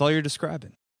 That's all you're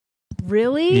describing.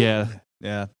 Really?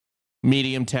 Yeah.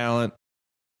 Medium talent.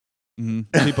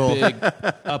 Mm-hmm. People Big,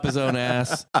 up his own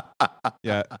ass.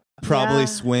 Yeah. Probably Yeah.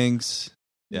 swings.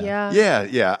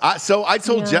 Yeah. So I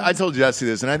told Jesse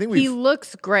this, and I think he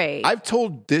looks great. I've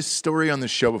told this story on the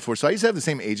show before. So I used to have the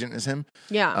same agent as him.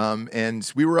 Yeah.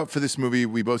 And we were up for this movie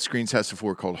we both screen tested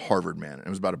for called Harvard Man. And it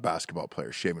was about a basketball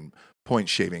player point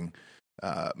shaving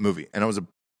movie. And I was a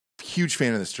huge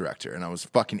fan of this director, and I was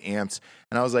fucking amped.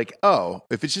 And I was like, oh,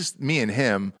 if it's just me and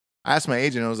him, I asked my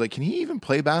agent, I was like, can he even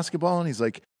play basketball? And he's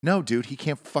like, no, dude, he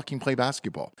can't fucking play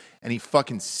basketball. And he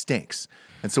fucking stinks.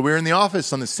 And so we were in the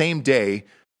office on the same day,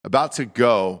 about to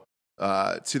go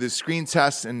to the screen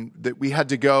test, and that we had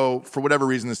to go, for whatever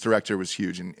reason, this director was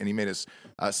huge, and he made us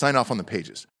sign off on the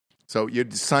pages. So you had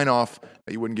to sign off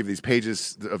that you wouldn't give these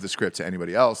pages of the script to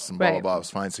anybody else, and blah, blah, blah. It was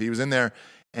fine. So he was in there,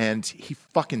 and he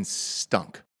fucking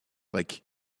stunk.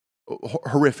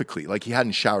 Horrifically. He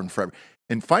hadn't showered in forever.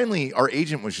 And finally, our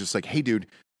agent was just like, hey, dude,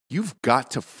 you've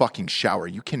got to fucking shower.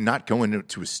 You cannot go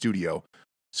into a studio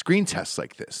screen test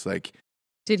like this.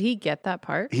 Did he get that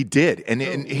part? He did. And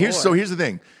here's the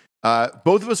thing.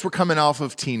 Both of us were coming off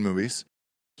of teen movies.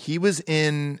 He was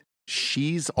in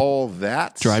She's All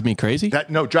That. Drive Me Crazy?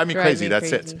 Drive Me Crazy.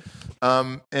 That's it.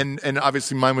 And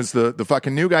obviously mine was the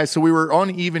fucking new guy. So we were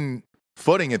on even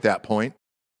footing at that point.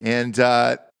 And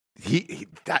that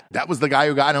was the guy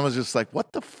who got, and I was just like,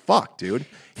 what the fuck, dude?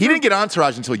 He didn't get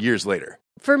Entourage until years later.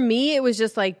 For me, it was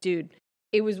just dude,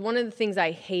 it was one of the things I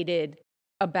hated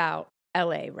about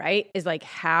LA, right? Is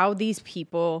how these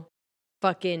people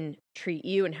fucking treat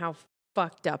you and how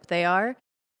fucked up they are.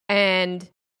 And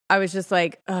I was just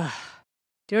like, ugh.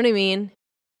 Do you know what I mean?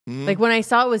 When I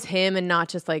saw it was him and not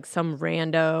just some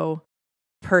rando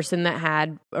person that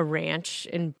had a ranch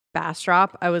in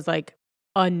Bastrop, I was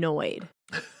annoyed.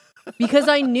 Because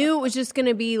I knew it was just going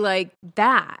to be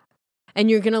that.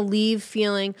 And you're going to leave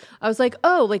feeling, I was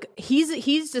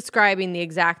he's describing the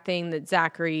exact thing that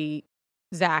Zach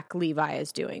Levi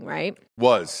is doing, right?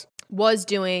 Was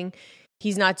doing.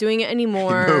 He's not doing it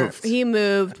anymore. He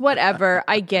moved. Whatever.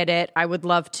 I get it. I would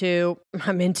love to.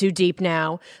 I'm in too deep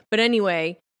now. But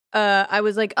anyway, I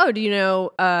was like, oh, do you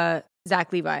know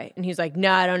Zach Levi? And he was like,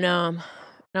 no, I don't know him.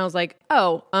 And I was like,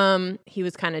 oh, he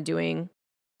was kind of doing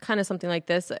something like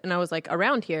this. And I was like,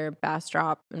 around here,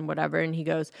 Bastrop and whatever. And he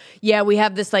goes, yeah, we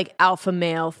have this alpha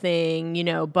male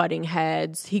thing, butting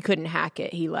heads. He couldn't hack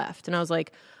it. He left. And I was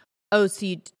like, oh, so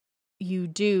you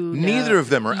do. Neither of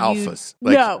them are alphas.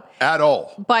 No. At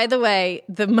all. By the way,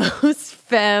 the most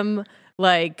femme,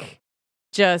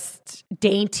 just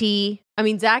dainty. I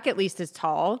mean, Zach at least is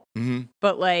tall. Mm-hmm.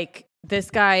 But this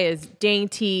guy is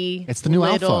dainty. It's the new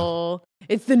alpha.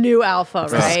 It's the new alpha,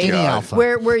 right? Skinny alpha.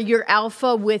 Where you're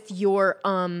alpha with your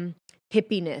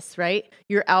hippiness, right?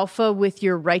 You're alpha with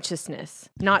your righteousness,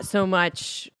 not so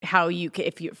much how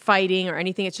if you're fighting or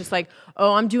anything. It's just like,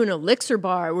 oh, I'm doing elixir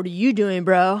bar. What are you doing,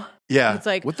 bro? Yeah. It's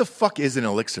like, what the fuck is an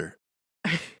elixir?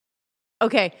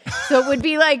 Okay. So it would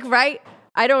be like, right?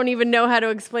 I don't even know how to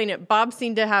explain it. Bob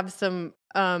seemed to have some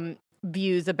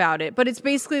views about it, but it's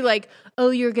basically like, oh,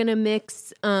 you're going to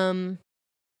mix,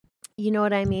 you know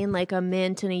what I mean? Like a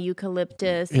mint and a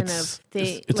eucalyptus and a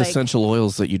thing. It's like, essential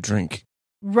oils that you drink.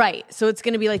 Right. So it's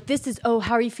going to be like, this is, oh,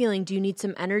 how are you feeling? Do you need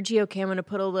some energy? Okay, I'm going to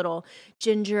put a little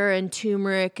ginger and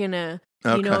turmeric and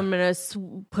I'm going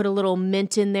to put a little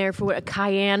mint in there for a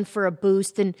cayenne for a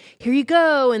boost. And here you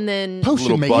go. And then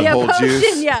Potion making. Butthole potion,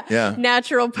 juice. yeah,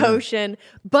 natural potion.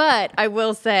 But I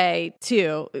will say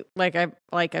too, like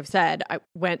I've said, I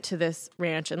went to this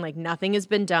ranch and like nothing has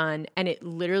been done, and it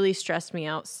literally stressed me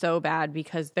out so bad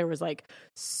because there was like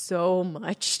so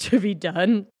much to be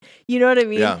done. You know what I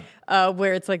mean? Yeah.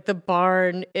 Where it's like the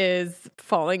barn is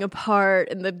falling apart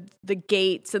and the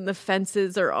gates and the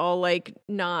fences are all like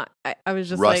not. I was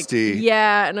just rusty. like,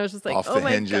 yeah, and I was just like, off oh the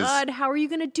my hinges. God, how are you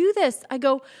going to do this? I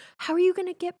go, how are you going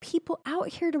to get people out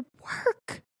here to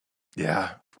work?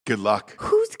 Yeah. Good luck.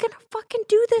 Who's going to fucking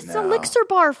do this elixir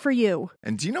bar for you?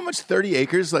 And do you know how much 30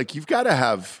 acres? Like, you've got to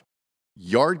have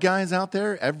yard guys out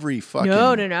there every fucking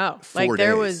No. 4 Like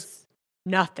there days. was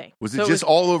nothing. Was it So just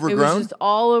all It overgrown? was just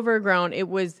all overgrown.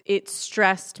 It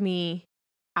stressed me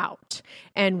out.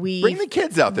 And Bring the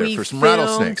kids out there we for some filmed-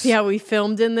 rattlesnakes. Yeah, we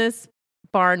filmed in this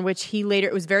barn, which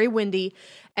it was very windy,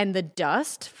 and the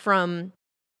dust from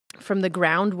the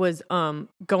ground was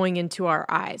going into our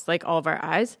eyes, like all of our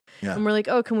eyes. Yeah. And we're like,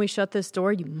 oh, can we shut this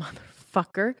door, you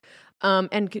motherfucker?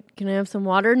 And can I have some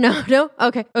water? No.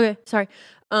 Okay, sorry.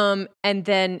 And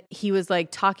then he was like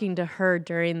talking to her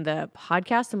during the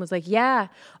podcast and was like, yeah,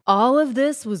 all of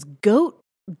this was goat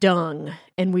dung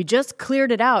and we just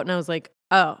cleared it out. And I was like,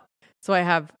 oh, so I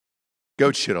have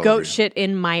Goat shit all over goat you. shit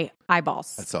in my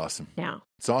eyeballs That's awesome. now.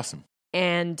 It's awesome.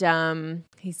 And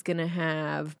he's going to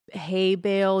have hay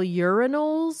bale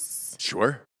urinals.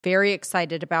 Sure. Very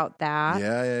excited about that.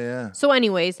 Yeah. So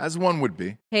anyways, As one would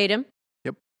be. hate him.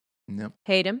 Yep.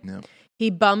 Hate him. Yep. He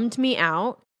bummed me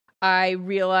out. I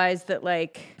realized that,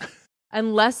 like,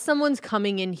 unless someone's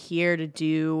coming in here to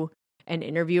do an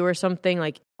interview or something,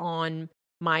 like, on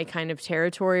my kind of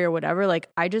territory or whatever, like,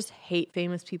 I just hate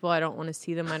famous people. I don't want to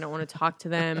see them. I don't want to talk to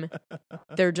them.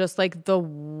 They're just, like, the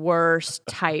worst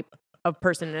type of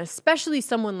person, and especially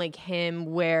someone like him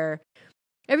where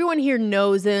everyone here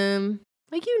knows him.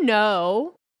 Like, you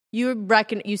know. You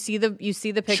reckon you see the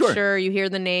picture, Sure. you hear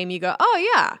the name, you go,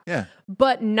 oh yeah. Yeah.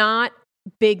 But not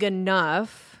big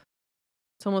enough.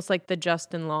 It's almost like the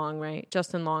Justin Long, right?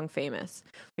 Justin Long famous.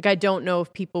 Like, I don't know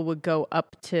if people would go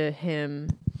up to him.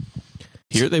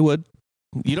 Here they would.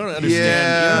 You don't understand.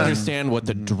 Yeah. You don't understand what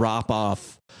the drop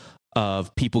off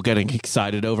of people getting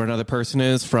excited over another person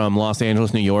is from Los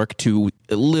Angeles, New York to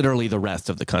literally the rest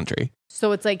of the country.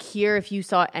 So it's like here, if you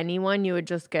saw anyone, you would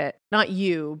just get, not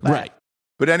you, but Right.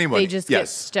 But anyway, they just get yes.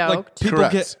 stoked. Like people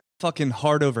Correct. get fucking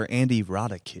hard over Andy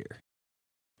Roddick here.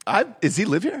 Does he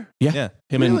live here? Yeah. Yeah.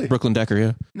 Him Really? and Brooklyn Decker,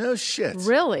 yeah. No shit.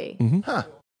 Really? Huh.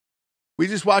 We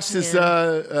just watched this,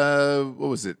 Yeah. what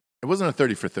was it? It wasn't a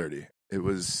 30 for 30. It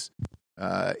was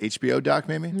HBO doc,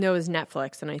 maybe? No, it was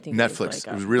Netflix, and I think Netflix. It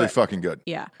It was really but- fucking good.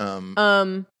 Yeah.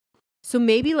 Um, So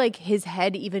maybe like his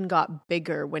head even got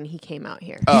bigger when he came out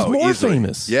here. He's more easily.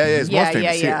 famous. Yeah, he's more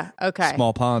famous here. Yeah. Okay.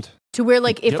 Small pond. To where,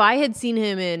 like, if Yep. I had seen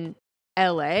him in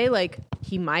LA, like,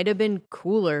 he might have been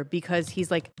cooler because he's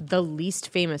like the least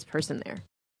famous person there.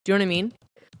 Do you know what I mean?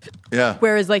 Yeah.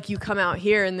 Whereas, like, you come out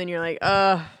here and then you're like,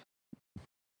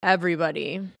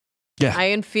 everybody. Yeah. I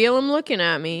can feel him looking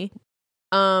at me.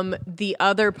 The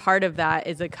other part of that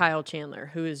is a Kyle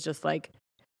Chandler who is just like,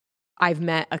 I've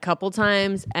met a couple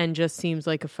times and just seems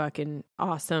like a fucking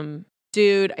awesome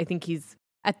dude. I think he's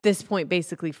at this point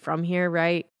basically from here,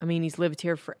 right? I mean, he's lived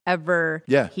here forever.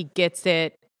 Yeah. He gets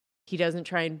it. He doesn't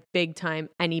try and big time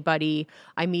anybody.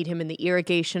 I meet him in the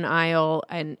irrigation aisle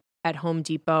and at Home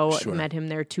Depot. Sure. I met him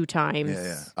there 2 times.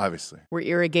 Yeah, obviously. We're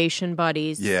irrigation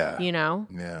buddies. Yeah. You know?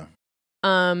 Yeah.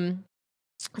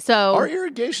 So Our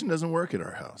irrigation doesn't work at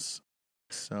our house.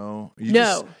 So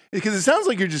No. because it sounds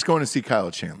like you're just going to see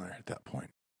Kyle Chandler at that point.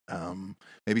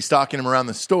 Maybe stalking him around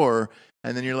the store,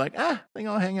 and then you're like, I think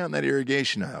I'll hang out in that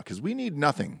irrigation aisle because we need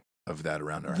nothing of that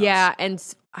around our yeah, house.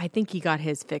 and I think he got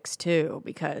his fix too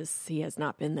because he has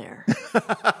not been there.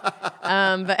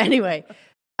 But anyway,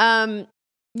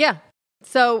 yeah.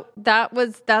 So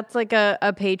that's like a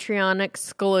Patreon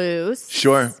exclusive.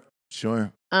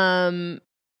 Sure.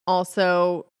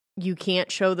 Also, you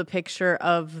can't show the picture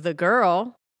of the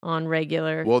girl on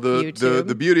regular Well, YouTube.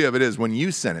 the beauty of it is when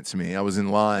you sent it to me, I was in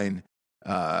line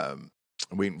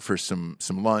waiting for some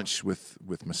lunch with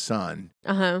my son,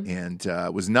 and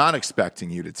was not expecting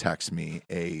you to text me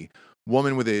a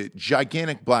woman with a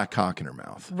gigantic black cock in her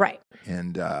mouth. Right.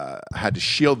 And I had to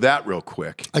shield that real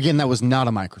quick. Again, that was not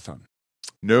a microphone.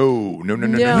 No. No.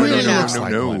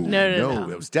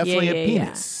 It was definitely a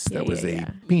penis. That was a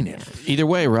penis. Either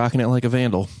way, rocking it like a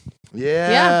vandal.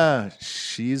 Yeah.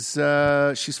 She's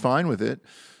fine with it.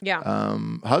 Yeah.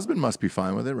 Husband must be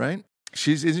fine with it, right?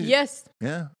 Yes.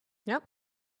 Yeah. Yep.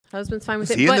 Husband's fine with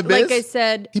Is it. he in But the biz? like I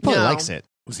said, He probably no, likes it.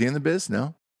 Was he in the biz?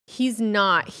 No. He's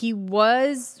not. He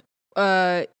was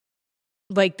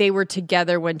like they were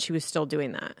together when she was still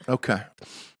doing that. Okay.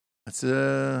 That's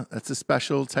a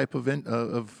special type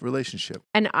of relationship.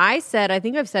 And I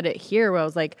think I've said it here where I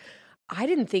was like, I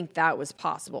didn't think that was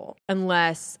possible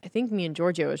unless, I think me and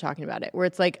Giorgio were talking about it, where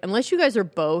it's like, unless you guys are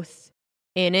both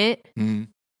in it,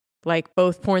 like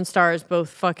both porn stars, both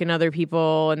fucking other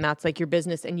people, and that's like your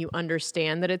business and you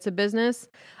understand that it's a business.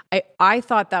 I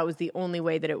thought that was the only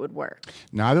way that it would work.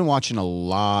 Now, I've been watching a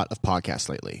lot of podcasts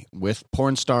lately with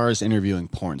porn stars interviewing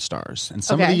porn stars. And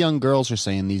some of the young girls are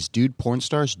saying these dude porn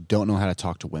stars don't know how to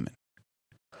talk to women.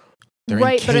 They're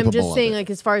right, but I'm incapable just of saying, it. like,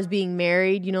 as far as being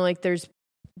married, you know, like there's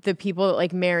the people that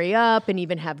like marry up and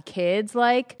even have kids.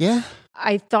 Like, yeah.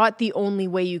 I thought the only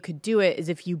way you could do it is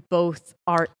if you both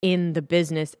are in the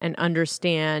business and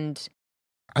understand.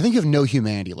 I think you have no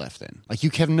humanity left then. Like, you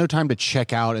have no time to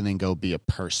check out and then go be a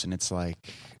person. It's like...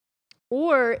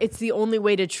 Or it's the only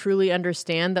way to truly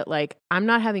understand that, like, I'm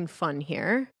not having fun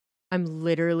here. I'm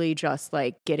literally just,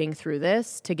 like, getting through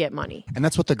this to get money. And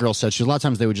that's what the girl said. A lot of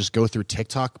times they would just go through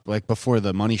TikTok, like, before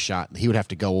the money shot. He would have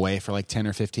to go away for, like, 10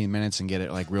 or 15 minutes and get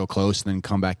it, like, real close and then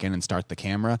come back in and start the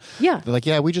camera. Yeah. They're like,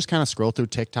 yeah, we just kind of scroll through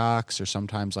TikToks or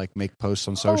sometimes, like, make posts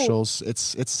on socials.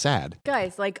 It's sad.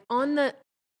 Guys, like,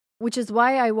 which is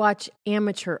why I watch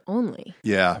amateur only.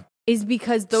 Yeah. Is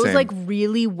because those Same. like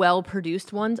really well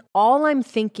produced ones, all I'm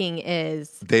thinking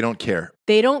is They don't care.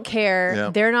 they don't care. Yeah.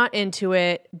 They're not into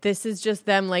it. This is just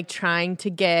them like trying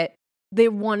to they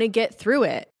want to get through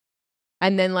it.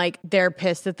 And then like they're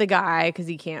pissed at the guy because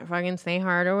he can't fucking stay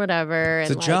hard or whatever. It's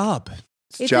and, a like, job.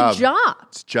 It's a job. job.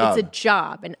 It's a job. It's a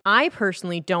job. And I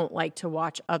personally don't like to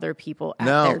watch other people at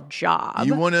No. their job.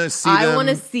 You want to see I them want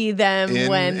to see them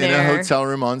when in they're a hotel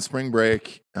room on spring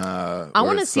break. I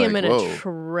want to see them in a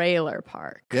trailer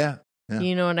park. Yeah.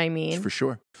 You know what I mean? For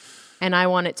sure. And I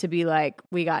want it to be like,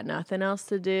 we got nothing else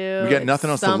to do. We got nothing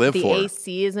else to live the for. The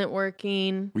AC isn't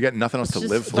working. We got nothing else to It's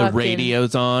live just for. The fucking-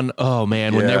 radio's on. Oh,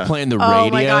 man. When Yeah. they're playing the radio. Oh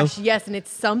my gosh, yes. And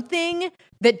it's something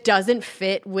that doesn't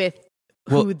fit with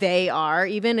who they are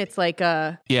even. It's like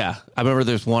a... Yeah. I remember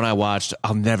there's one I watched.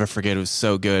 I'll never forget. It was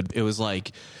so good. It was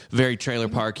like very trailer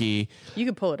parky. You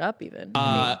could pull it up even.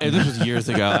 And this was years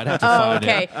ago. I'd have to find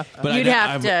okay. it. But You'd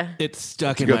have to... It's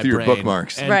stuck in go my through your brain.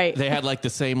 bookmarks. And Right. They had like the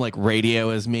same like radio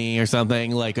as me or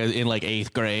something, like in like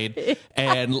 8th grade,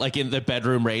 and like in the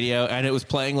bedroom radio, and it was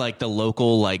playing like the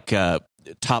local like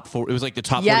top 4. It was like the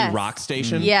top 40 rock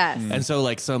station. Yes. And so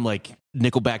like some like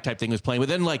Nickelback type thing was playing, but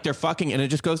then like they're fucking, and it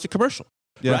just goes to commercial.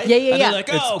 Yeah. Right? Yeah, yeah, And yeah. they're like,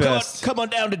 It's oh, best. come on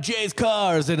down to Jay's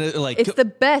Cars, and it, like It's the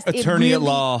best. It Attorney at really-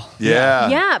 law. Yeah.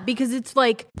 Yeah, because it's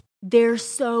like they're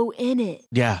so in it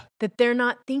yeah. that they're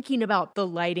not thinking about the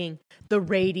lighting, the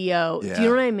radio. Yeah. Do you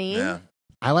know what I mean? Yeah.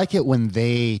 I like it when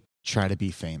they try to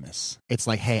be famous. It's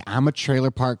like, hey, I'm a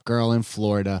trailer park girl in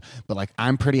Florida, but like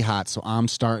I'm pretty hot, so I'm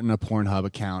starting a Pornhub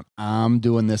account. I'm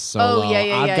doing this solo. Oh,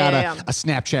 yeah, I've got yeah. a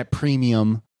Snapchat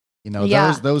premium. You know,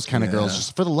 Yeah. those kind of girls, Yeah.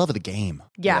 just for the love of the game.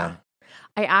 Yeah.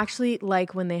 I actually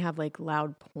like when they have like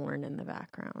loud porn in the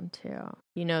background too.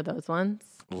 You know those ones?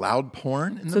 Loud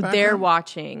porn in the So they're background?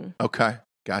 watching. Okay.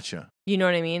 Gotcha. You know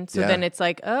what I mean? So Yeah. then it's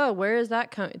like, oh, where is that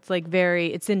coming? It's like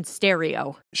it's in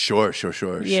stereo, Sure.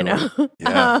 you know?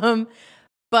 Yeah.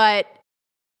 But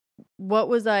what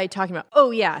was I talking about?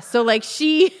 Oh yeah. So like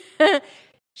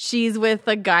she's with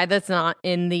a guy that's not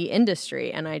in the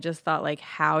industry. And I just thought like,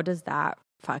 how does that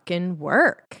fucking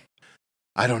work?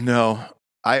 I don't know.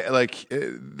 I like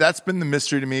that's been the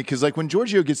mystery to me because like when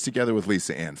Giorgio gets together with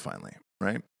Lisa Ann finally,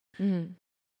 right? Mhm.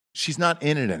 She's not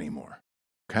in it anymore.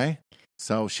 Okay,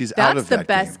 so she's out That's of the that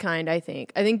best game. kind, I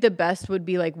think. I think the best would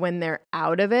be like when they're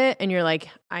out of it and you're like,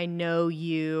 I know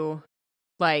you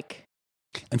like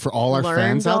And for all our learned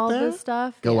fans out all there, this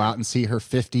stuff. go Yeah. out and see her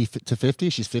 50 to 50.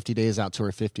 She's 50 days out to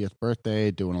her 50th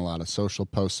birthday, doing a lot of social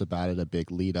posts about it, a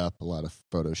big lead up, a lot of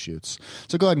photo shoots.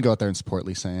 So go ahead and go out there and support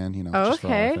Lisa Ann, you know, just for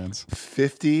all our Okay. fans.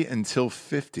 50 until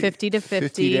 50. 50 to 50.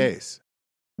 50 days.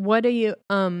 What do you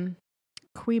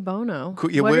Cui bono.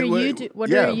 Yeah, what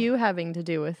yeah. are you having to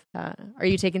do with that? Are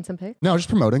you taking some pics? No, just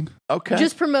promoting. Okay.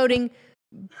 Just promoting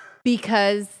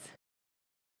because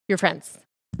you're friends.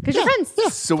 Because you're friends. Yeah,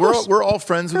 So we're all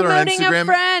friends with our Promoting a Instagram.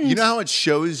 friend. You know how it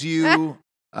shows you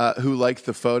who liked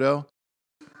the photo?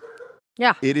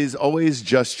 Yeah. It is always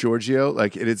just Giorgio.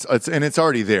 Like it's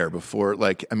already there before.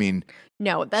 Like, I mean,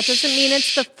 No, that doesn't mean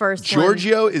it's the first one.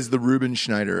 Giorgio is the Ruben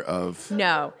Schneider of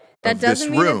No, that of this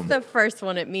doesn't mean room. it's the first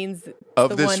one. It means it's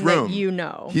Of the this one room. that you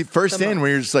know. He first the in most.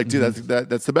 where you're just like, dude,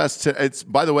 that's the best. It's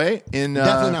by the way in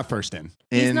Definitely not first in.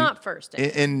 He's not first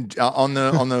in. on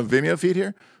the Vimeo feed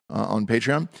here on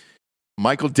Patreon.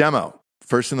 Michael Demo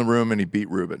first in the room, and he beat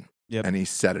Ruben. Yep. And he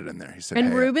said it in there. He said, And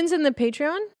hey, Ruben's in the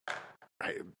Patreon?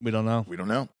 We don't know. we don't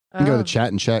know. You can go to Oh. the chat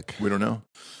and check. We don't know.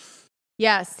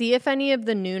 Yeah, see if any of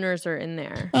the Nooners are in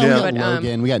there. Oh, we got But,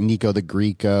 Logan. We got Nico the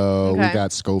Greco. We Okay.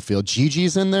 got Schofield.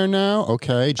 Gigi's in there now.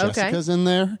 Okay. Jessica's in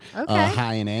there. Okay.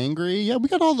 High and Angry. Yeah, we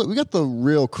got the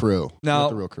real crew. We got Now,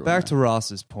 the real crew in back there. to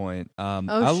Ross's point. I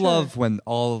sure. love when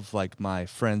all of like my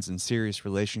friends in serious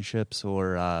relationships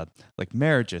or like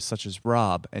marriages, such as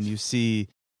Rob, and you see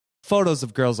photos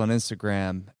of girls on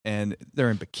Instagram and they're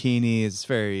in bikinis,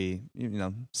 very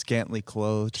scantily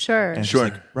clothed. Sure. And it's Sure.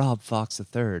 like, Rob Fox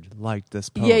III liked this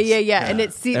post. Yeah. And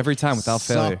it's Every time without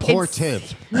failure.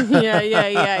 Supportive.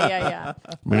 yeah.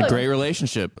 I mean, a great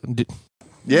relationship.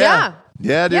 Yeah,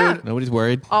 dude. Yeah. Nobody's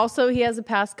worried. Also, he has a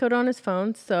passcode on his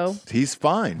phone, so He's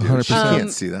fine, dude. 100%. She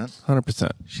can't see that.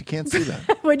 100%. She can't see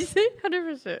that. what'd you say?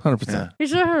 100%. 100%.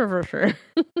 He's 100%.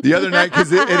 The other night,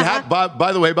 because it happened.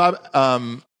 By the way, Bob,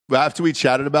 after we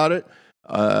chatted about it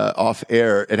off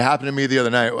air, it happened to me the other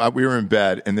night. We were in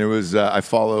bed, and there was I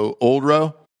follow Old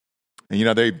Row, and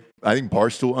I think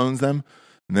Barstool owns them,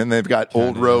 and then they've got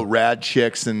Old Row Rad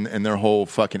Chicks and their whole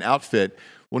fucking outfit.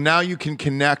 Well, now you can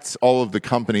connect all of the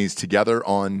companies together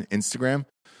on Instagram,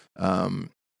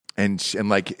 and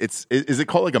like is it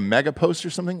called like a mega post or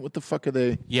something? What the fuck are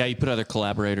they? Yeah, you put other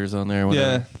collaborators on there.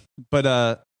 Yeah. Whatever.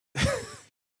 But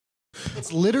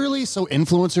It's literally so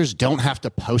influencers don't have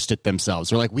to post it themselves.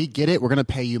 They're like, we get it. We're going to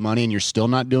pay you money and you're still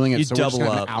not doing it. You so we're just double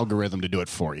gonna have up. an algorithm to do it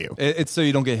for you. it's so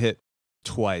you don't get hit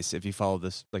twice if you follow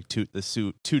this like two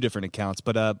different accounts.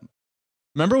 But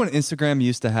remember when Instagram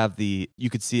used to have you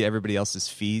could see everybody else's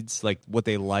feeds, like what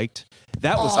they liked?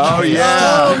 That was Oh, chaos. yeah.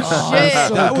 Oh, shit.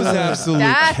 That was absolute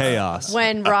That's chaos.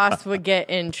 when Ross would get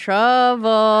in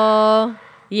trouble.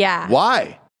 Yeah.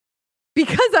 Why?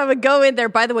 Because I would go in there.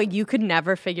 By the way, you could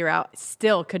never figure out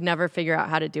how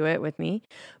to do it with me.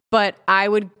 But I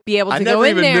would be able to I go never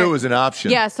in even there. knew it was an option.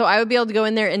 Yeah, so I would be able to go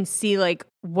in there and see like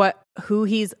who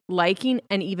he's liking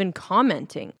and even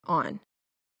commenting on.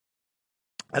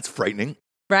 That's frightening.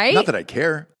 Right? Not that I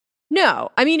care.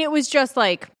 No. I mean, it was just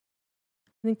like, I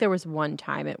think there was one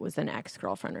time it was an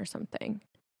ex-girlfriend or something.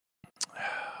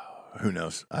 Who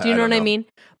knows? Do you know don't what I mean?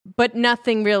 But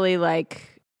nothing really like,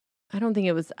 I don't think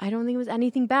it was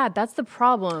anything bad. That's the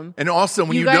problem. And also,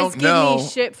 when you guys don't give know, me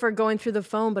shit for going through the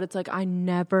phone, but it's like I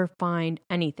never find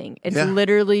anything. It's Yeah.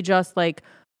 literally just like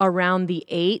around the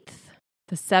 8th,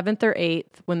 the 7th or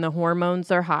 8th, when the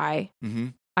hormones are high,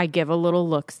 Mhm. I give a little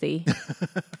look-see.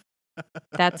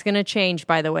 That's going to change,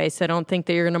 by the way, so don't think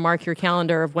that you're going to mark your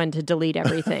calendar of when to delete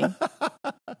everything.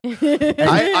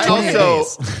 I also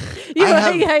I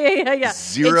have yeah.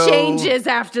 zero- It changes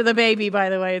after the baby, by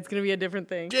the way. It's going to be a different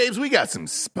thing. James, we got some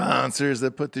sponsors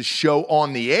that put this show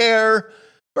on the air.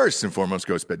 First and foremost,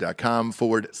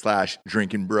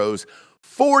 ghostbed.com/drinking bros.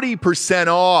 40%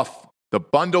 off the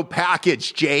bundle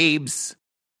package, James.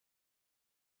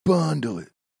 Bundle it.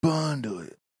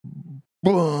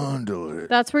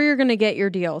 That's where you're going to get your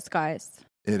deals, guys.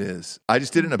 It is. I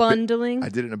just did it in a Bundling. I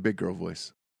did it in a big girl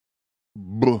voice.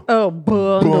 Oh,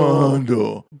 bundle.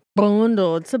 Bundle.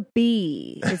 Bundle. It's a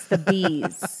bee. It's the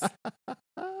bees.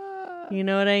 You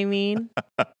know what I mean?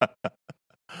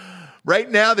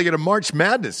 Right now, they get a March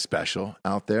Madness special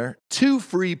out there. 2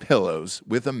 free pillows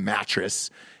with a mattress.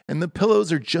 And the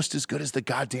pillows are just as good as the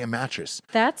goddamn mattress.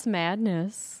 That's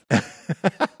madness.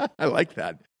 I like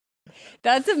that.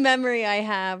 That's a memory I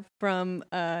have from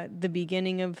the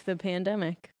beginning of the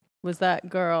pandemic. Was that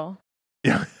girl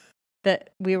Yeah. that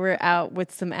we were out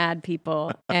with some ad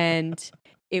people and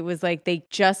it was like they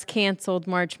just canceled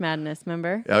March Madness,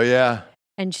 remember? Oh, yeah.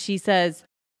 And she says,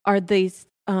 are the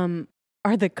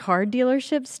car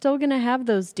dealerships still going to have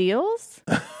those deals?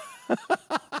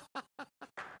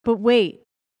 But wait,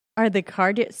 are the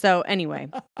car so anyway,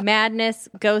 Madness,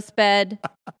 Ghost Bed,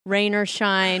 rain or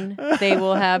shine, they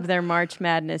will have their March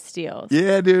Madness deals.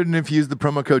 Yeah, dude. And if you use the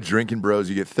promo code Drinking Bros,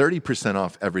 you get 30%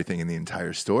 off everything in the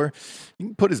entire store. You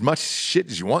can put as much shit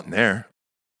as you want in there.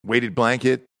 weighted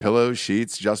blanket, pillows,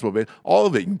 sheets, adjustable bed, all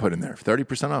of it you can put in there.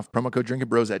 30% off. Promo code Drinking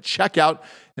Bros at checkout.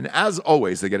 And as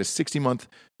always, they get a 60-month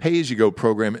pay-as-you-go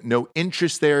program. No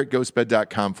interest there at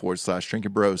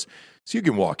ghostbed.com/Drinking Bros. So you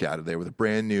can walk out of there with a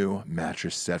brand new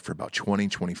mattress set for about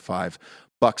 $25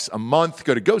 a month.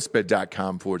 Go to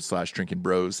ghostbed.com/Drinking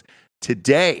Bros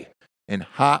today and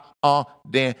hot on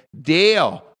the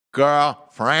deal,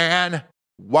 girlfriend.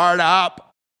 Word up.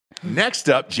 Next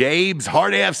up, Jabes,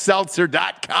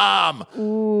 hardafseltzer.com.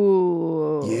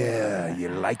 Ooh. Yeah, you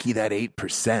likey that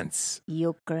 8%.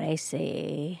 You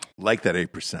crazy. Like that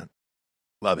 8%.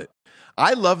 Love it.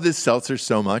 I love this seltzer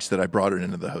so much that I brought it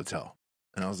into the hotel.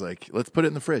 And I was like, let's put it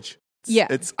in the fridge.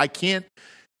 I can't,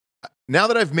 now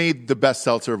that I've made the best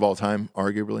seltzer of all time,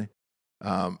 arguably,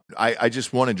 I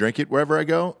just want to drink it wherever I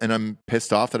go. And I'm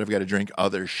pissed off that I've got to drink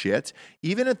other shit.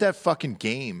 Even at that fucking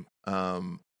game,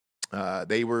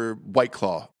 they were White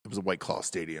Claw. It was a White Claw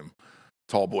stadium.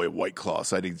 Tall boy White Claw.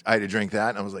 So I had to drink that.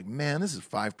 And I was like, man, this is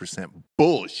 5%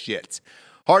 bullshit.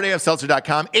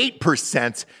 HardAFSeltzer.com,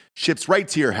 8% ships right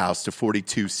to your house to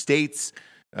 42 states.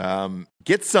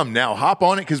 Get some now. Hop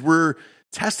on it because we're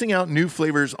testing out new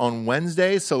flavors on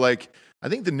Wednesday. So like, I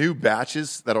think the new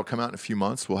batches that'll come out in a few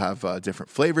months will have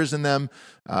different flavors in them.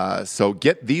 So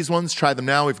get these ones. Try them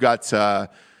now. We've got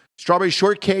strawberry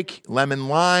shortcake, lemon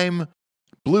lime,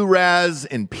 blue raz,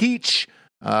 and peach.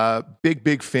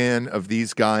 Big fan of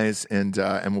these guys, and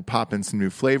we'll pop in some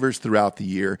new flavors throughout the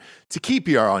year to keep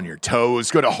you on your toes.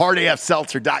 Go to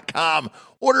hardafseltzer.com,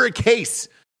 order a case,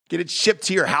 get it shipped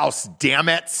to your house. Damn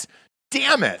it.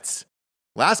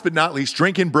 Last but not least,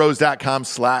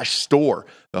 drinkingbros.com/store.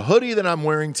 The hoodie that I'm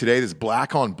wearing today, this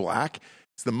black on black,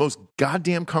 is the most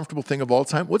goddamn comfortable thing of all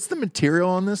time. What's the material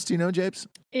on this? Do you know, Japes?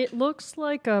 It looks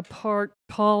like a part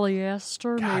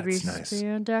polyester, God, maybe it's nice.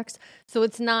 spandex. So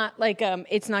it's not like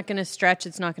it's not going to stretch.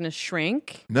 It's not going to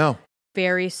shrink. No.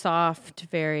 Very soft.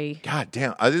 Very. God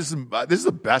damn. This is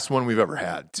the best one we've ever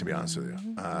had, to be honest with you.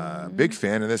 Big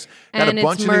fan of this. Got And a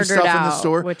bunch it's of new stuff murdered in the out,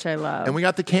 store. which I love. And we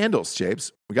got the candles,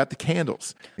 Japes. We got the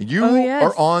candles. And you yes.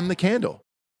 are on the candle.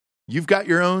 You've got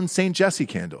your own St. Jesse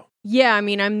candle. Yeah, I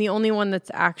mean, I'm the only one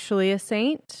that's actually a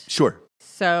saint. Sure.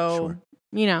 So,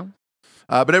 you know.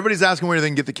 But everybody's asking where they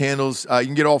can get the candles. You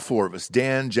can get all four of us,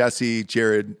 Dan, Jesse,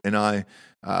 Jared, and I,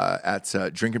 at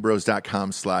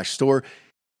drinkingbros.com/store.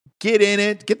 Get in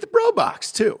it. Get the bro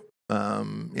box, too.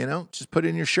 Just put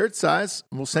in your shirt size,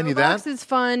 and we'll send you that. Box is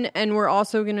fun, and we're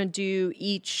also going to do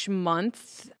each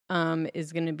month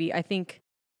is going to be, I think,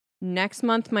 next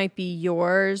month might be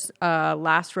yours.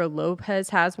 Last Row Lopez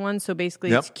has one. So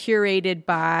basically, it's curated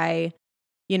by,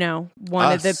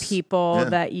 one of the people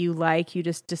that you like. You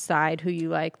just decide who you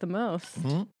like the most.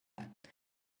 Mm-hmm.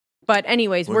 But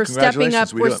anyways, we're stepping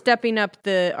up. We're stepping up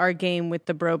our game with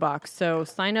the Bro Box. So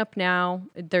sign up now.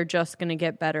 They're just going to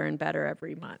get better and better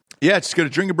every month. Yeah, just go to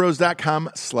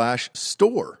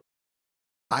drinkingbros.com/store.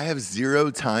 I have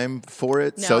zero time for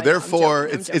it. No, so therefore,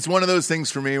 I'm joking. it's one of those things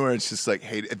for me where it's just like,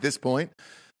 hey, at this point,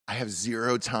 I have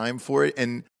zero time for it.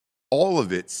 And all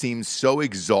of it seems so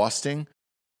exhausting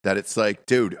that it's like,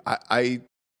 dude, I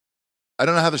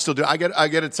don't know how they're still doing. I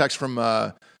get a text from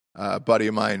a buddy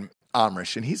of mine,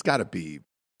 Amrish, and he's got to be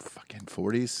fucking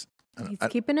 40s. He's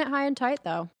keeping it high and tight,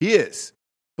 though. He is.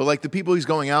 But like the people he's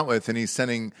going out with, and he's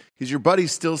sending, because your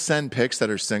buddies still send pics that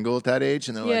are single at that age,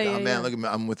 and they're look at me,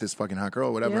 I'm with this fucking hot girl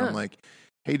or whatever. Yeah. I'm like,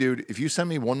 hey, dude, if you send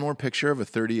me one more picture of a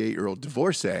 38-year-old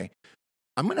divorcee,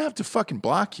 I'm going to have to fucking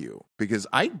block you because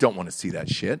I don't want to see that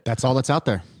shit. That's all that's out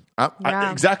there.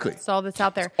 Exactly. That's all that's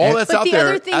out there. All that's out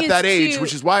there at that age, too,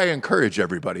 which is why I encourage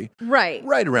everybody. Right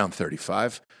around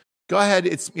 35. Go ahead.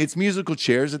 It's musical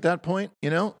chairs at that point,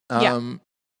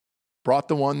 Brought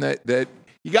the one that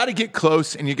you got to get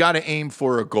close and you got to aim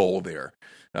for a goal there.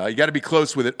 You got to be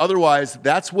close with it. Otherwise,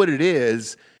 that's what it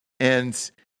is.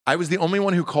 And I was the only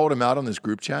one who called him out on this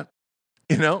group chat,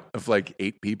 of like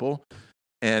 8 people.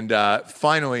 And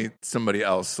finally, somebody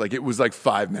else, like it was like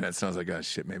 5 minutes. And I was like, oh,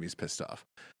 shit, maybe he's pissed off.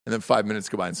 And then 5 minutes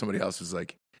go by and somebody else was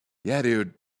like, yeah,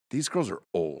 dude, these girls are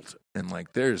old. And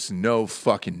like, there's no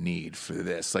fucking need for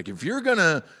this. Like, if you're going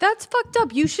to. That's fucked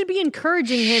up. You should be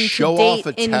encouraging him show to date off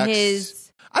a in text.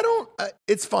 his. I don't,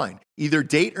 it's fine. Either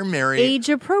date or marry. Age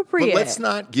appropriate. But let's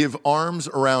not give arms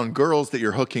around girls that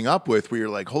you're hooking up with where you're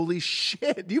like, holy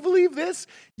shit, do you believe this?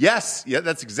 Yes. Yeah,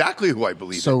 that's exactly who I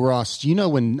believe. So, Ross, you know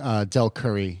when Del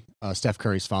Curry, Steph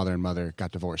Curry's father and mother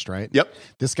got divorced, right? Yep.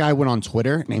 This guy went on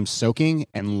Twitter named Soaking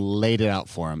and laid it out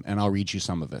for him. And I'll read you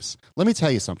some of this. Let me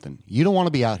tell you something. You don't want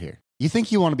to be out here. You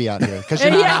think you want to be out here because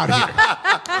you're not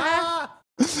out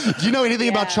here. Do you know anything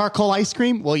about charcoal ice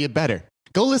cream? Well, you better.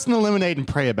 Go listen to Lemonade and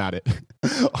pray about it.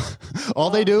 All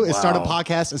they do is start a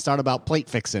podcast and start about plate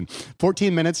fixing.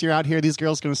 14 minutes, you're out here. These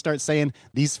girls going to start saying,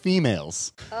 these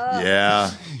females.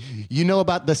 Yeah. You know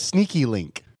about the sneaky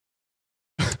link.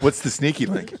 What's the sneaky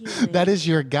link? That is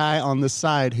your guy on the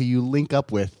side who you link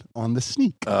up with on the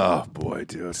sneak. Oh, boy,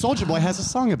 dude. Soulja Boy has a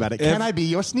song about it. Can I be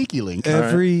your sneaky link?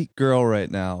 Every girl right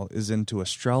now is into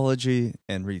astrology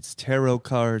and reads tarot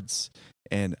cards,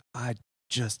 and I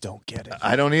just don't get it.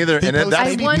 I don't either. And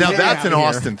that's an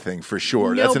Austin thing for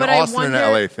sure. No, that's an but Austin and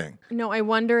LA thing. No, I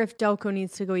wonder if Delco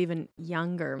needs to go even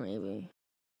younger, maybe.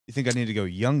 You think I need to go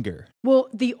younger? Well,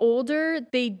 the older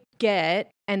they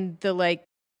get and the like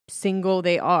single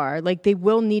they are, like they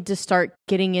will need to start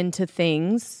getting into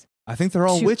things. I think they're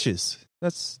all witches.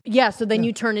 So then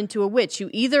you turn into a witch. You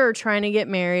either are trying to get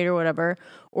married or whatever,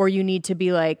 or you need to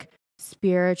be like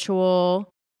spiritual.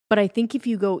 But I think if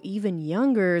you go even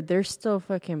younger, they're still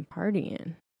fucking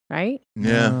partying, right?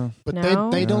 Yeah. But No?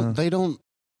 they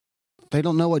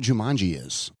don't know what Jumanji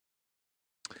is.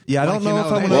 Yeah, I don't know if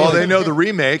I want to. Well, they know the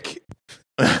remake.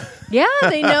 Yeah,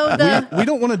 they know the. We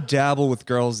don't want to dabble with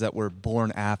girls that were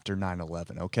born after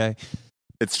 9/11, okay?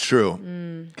 It's true.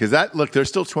 Because they're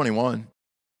still 21.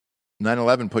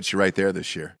 9/11 puts you right there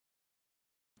this year.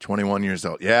 21 years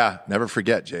old. Yeah, never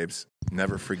forget, Jabes.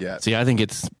 Never forget. See, I think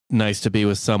it's nice to be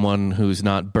with someone who's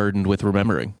not burdened with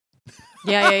remembering.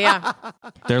 Yeah.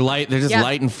 They're light. They're just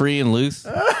light and free and loose.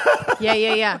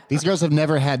 Yeah. These girls have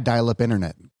never had dial-up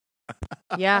internet.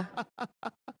 Yeah.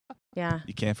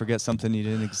 You can't forget something you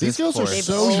didn't exist These girls for. are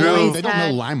so True. young, they don't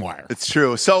know LimeWire. It's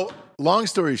true. So, long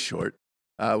story short,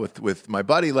 with my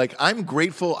buddy, like, I'm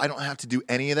grateful I don't have to do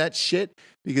any of that shit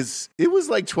because it was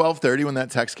like 12:30 when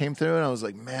that text came through, and I was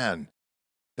like, man,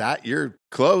 you're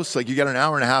close. Like, you got an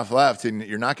hour and a half left, and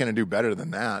you're not going to do better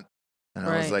than that. And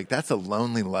I was like, that's a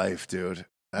lonely life, dude.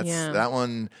 That's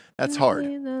hard.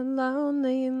 The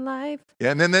lonely life.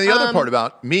 Yeah, and then the other part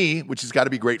about me, which has got to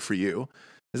be great for you,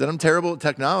 is that I'm terrible at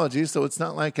technology, so it's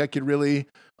not like I could really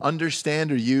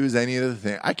understand or use any of the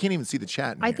thing. I can't even see the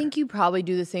chat. I think you probably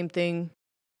do the same thing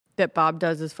that Bob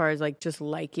does as far as like just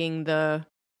liking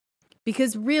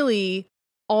because really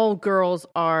all girls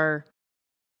are,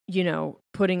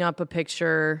 putting up a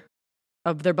picture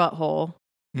of their butthole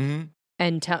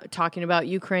and talking about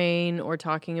Ukraine or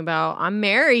talking about I'm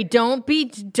married. Don't be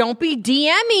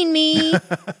DMing me.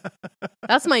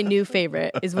 That's my new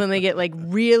favorite is when they get like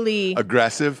really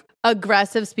aggressive.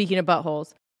 Speaking of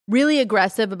buttholes, really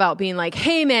aggressive about being like,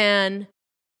 hey man,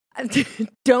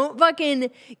 don't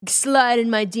fucking slide in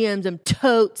my DMs. I'm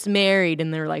totes married,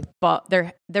 and they're like,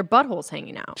 their buttholes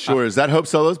hanging out. Sure, is that Hope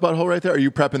Solo's butthole right there? Or are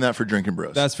you prepping that for Drinking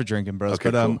Bros? That's for Drinking Bros. Okay,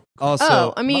 but cool.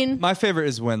 also, I mean, my favorite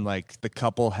is when like the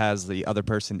couple has the other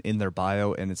person in their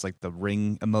bio, and it's like the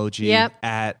ring emoji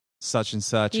at such and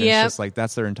such. And it's just like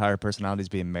that's their entire personality is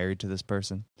being married to this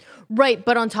person. Right,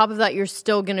 but on top of that, you're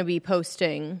still going to be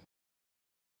posting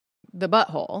the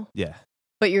butthole. Yeah,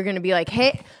 but you're going to be like,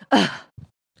 hey.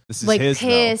 This is like his,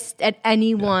 pissed though. at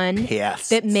anyone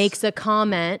that makes a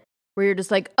comment where you're just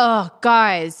like, oh,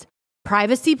 guys,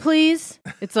 privacy, please.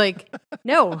 It's like,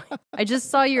 no, I just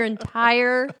saw your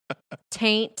entire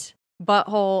taint,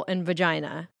 butthole, and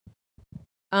vagina.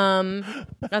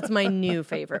 That's my new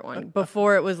favorite one.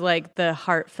 Before it was like the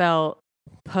heartfelt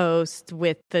post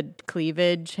with the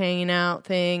cleavage hanging out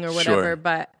thing or whatever. Sure.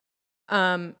 But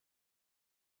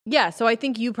yeah, so I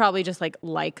think you probably just like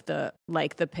the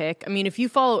pic. I mean, if you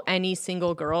follow any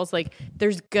single girls, like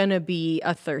there's gonna be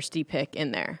a thirsty pic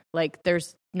in there. Like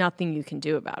there's nothing you can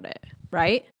do about it,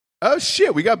 right? Oh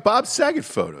shit, we got Bob Saget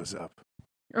photos up.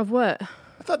 Of what?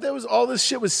 I thought that was all this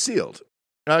shit was sealed.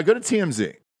 Go to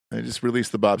TMZ. I just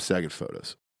released the Bob Saget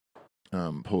photos.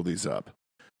 Pull these up.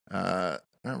 Not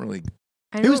really.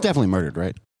 He was definitely murdered,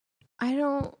 right? I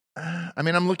don't. I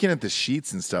mean, I'm looking at the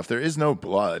sheets and stuff. There is no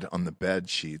blood on the bed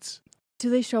sheets. Do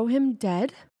they show him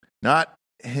dead? Not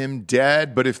him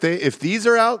dead, but if these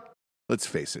are out, let's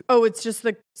face it. Oh, it's just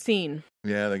the scene.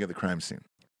 Yeah, they get the crime scene.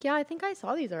 Yeah, I think I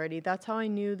saw these already. That's how I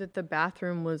knew that the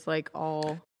bathroom was like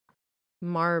all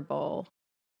marble.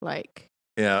 Like,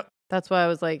 yeah. That's why I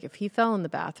was like, if he fell in the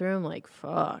bathroom, like,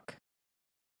 fuck.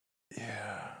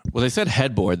 Yeah. Well, they said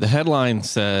headboard. The headline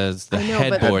says the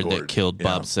headboard that killed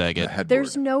Bob Saget.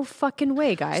 There's no fucking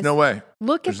way, guys. There's no way.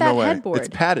 Look at that headboard. It's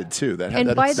padded too.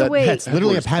 By the way, it's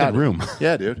literally a padded room.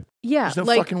 Yeah, dude. Yeah, there's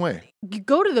no fucking way. You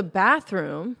go to the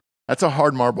bathroom. That's a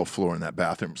hard marble floor in that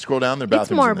bathroom. Scroll down, their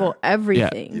bathroom. It's marble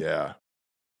everything. Yeah.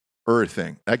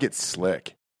 Earthing. That gets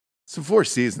slick. It's 4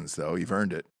 seasons though. You've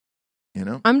earned it. You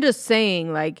know? I'm just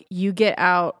saying, like, you get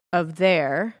out of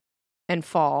there and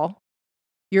fall.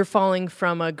 you're falling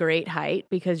from a great height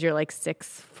because you're like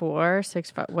 6'4",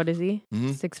 6'5". What is he?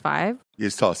 6'5"?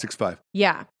 He's tall, 6'5".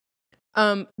 Yeah.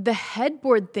 The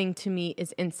headboard thing to me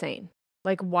is insane.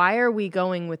 Like, why are we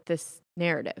going with this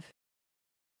narrative?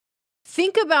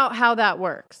 Think about how that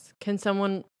works. Can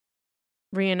someone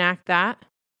reenact that?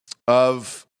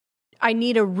 I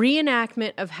need a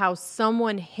reenactment of how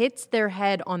someone hits their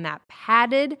head on that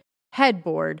padded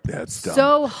headboard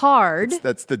so hard.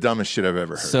 That's the dumbest shit I've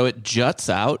ever heard. So it juts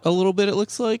out a little bit, it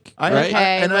looks like. Okay,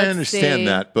 I let's understand see.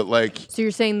 that, but like, So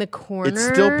you're saying the corner? it's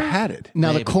still padded.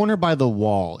 Now, Maybe. the corner by the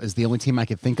wall is the only team I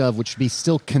could think of, which would be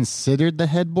still considered the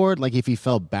headboard, like if he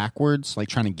fell backwards, like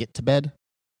trying to get to bed.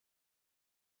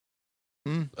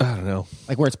 I don't know.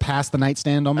 Like where it's past the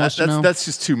nightstand almost, That's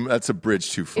just too. That's a bridge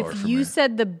too far. If for you me.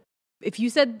 said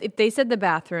if they said the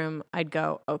bathroom, I'd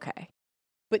go, okay.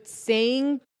 But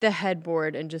saying the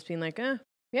headboard and just being like,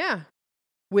 yeah,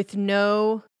 with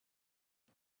no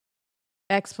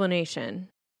explanation.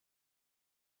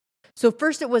 So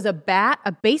first it was a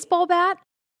baseball bat,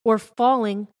 or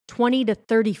falling 20 to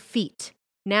 30 feet.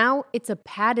 Now it's a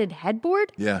padded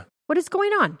headboard? Yeah. What is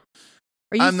going on?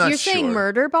 I'm not you're saying sure.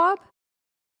 murder, Bob?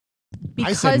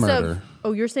 I said murder.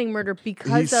 You're saying murder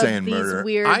because He's of saying these murder.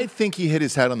 weird. I think he hit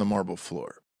his head on the marble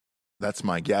floor. That's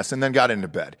my guess, and then got into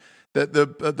bed.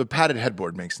 The padded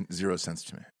headboard makes zero sense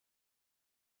to me.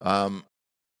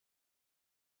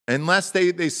 Unless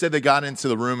they said they got into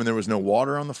the room and there was no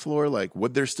water on the floor, like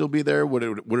would there still be there? Would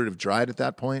it have dried at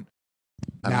that point?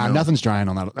 I don't know. Nothing's drying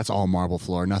on that. That's all marble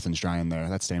floor. Nothing's drying there.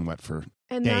 That's staying wet for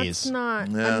And days. that's not,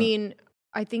 Yeah. I mean,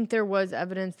 I think there was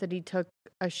evidence that he took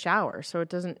a shower. So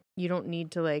you don't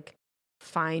need to like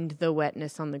find the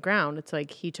wetness on the ground. It's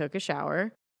like he took a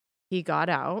shower, he got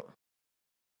out.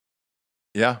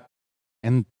 Yeah.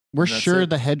 And we're That's sure it.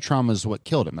 the head trauma is what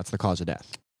killed him. That's the cause of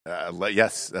death.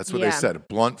 Yes, that's what they Yeah. said.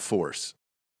 Blunt force.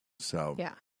 So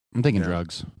Yeah. I'm thinking Yeah.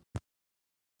 drugs.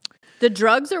 The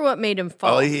drugs are what made him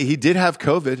fall. well, he did have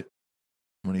COVID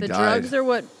when he the died. drugs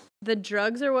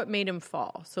are what made him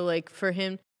fall. So like for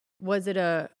him, what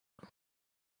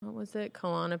was it,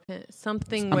 Klonopin?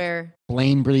 Something where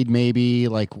Blame breed, maybe,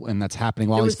 like, and that's happening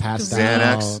while There he's was passed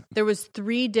Xanax. out. there was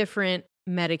 3 different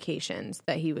medications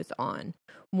that he was on.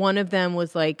 One of them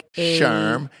was like a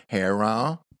Sherm,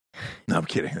 Heron. No, I'm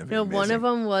kidding. That'd be No, one amazing. of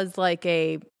them was like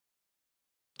a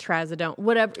trazodone,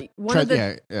 whatever.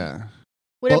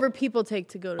 Whatever people take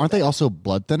to go to. Aren't bed. they also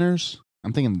blood thinners?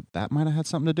 I'm thinking that might have had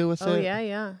something to do with Oh it.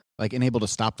 yeah. Like unable to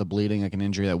stop the bleeding, like an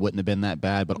injury that wouldn't have been that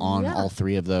bad, but on Yeah. all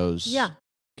 3 of those, Yeah.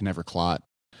 can never clot.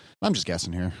 I'm just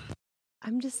guessing here.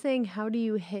 I'm just saying, how do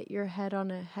you hit your head on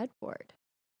a headboard?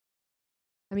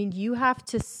 I mean, you have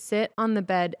to sit on the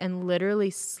bed and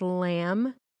literally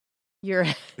slam your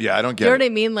head. Yeah, I don't get You know it. what I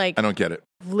mean? Like, I don't get it.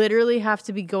 literally have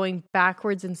to be going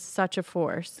backwards in such a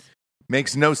force.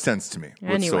 Makes no sense to me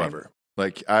Anyway. whatsoever.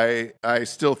 Like I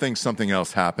still think something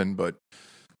else happened, but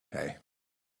hey,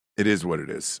 it is what it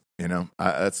is. You know,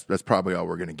 that's probably all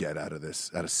we're gonna get out of this,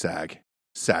 out of Sag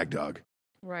Dog.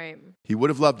 Right. He would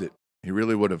have loved it. He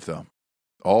really would have, though.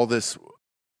 All this,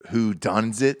 who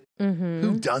dones it? Mm-hmm.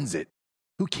 Who dones it?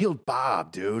 Who killed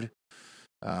Bob, dude?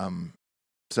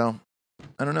 So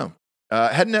I don't know.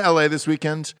 Heading to LA this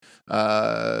weekend.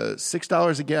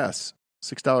 $6 a gas.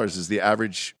 $6 is the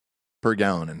average per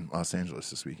gallon in Los Angeles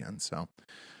this weekend. So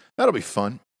that'll be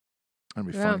fun.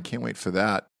 That'll be Yeah. fun. Can't wait for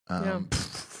that.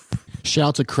 Shout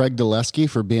out to Craig Dulesky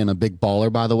for being a big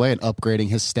baller, by the way, and upgrading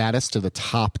his status to the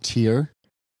top tier.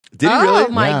 Did he Oh,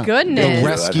 really? my Yeah.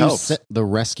 goodness. That helps. The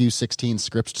Rescue 16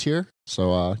 script tier.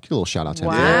 So, give a little shout out to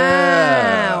Wow. him.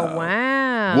 Yeah.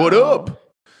 Wow. What up?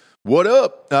 What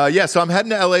up? Yeah, so I'm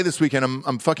heading to LA this weekend.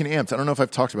 I'm fucking amped. I don't know if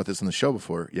I've talked about this on the show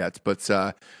before yet, but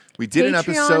we did an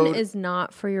episode. Patreon is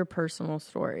not for your personal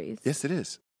stories. Yes, it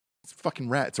is. It's fucking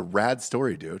rad. It's a rad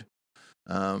story, dude.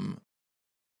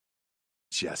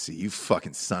 Jesse, you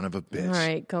fucking son of a bitch. All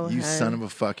right, go You ahead. son of a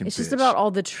fucking It's bitch. just about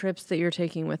all the trips that you're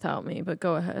taking without me, but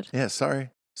go ahead. Yeah,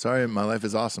 sorry. Sorry, my life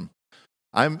is awesome.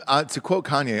 I'm to quote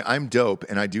Kanye, I'm dope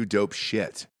and I do dope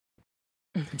shit.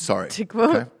 I'm sorry. To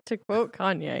quote Okay. to quote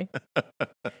Kanye.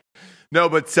 No,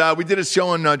 but we did a show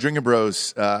on Drinking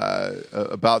Bros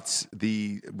about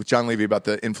with John Levy about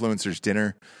the influencers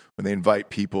dinner when they invite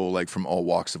people like from all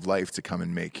walks of life to come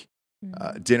and make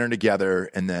dinner together,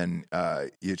 and then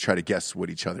you try to guess what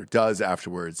each other does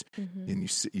afterwards, and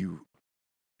you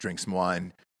drink some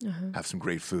wine, have some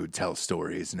great food, tell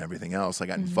stories, and everything else. I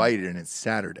got invited, and it's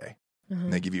Saturday,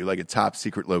 and they give you like a top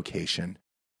secret location.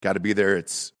 Got to be there.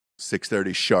 It's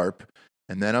 6:30 sharp.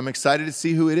 And then I'm excited to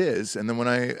see who it is. And then when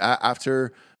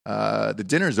after the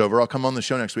dinner's over, I'll come on the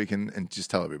show next week and just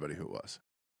tell everybody who it was.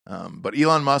 But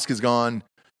Elon Musk is gone.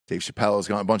 Dave Chappelle has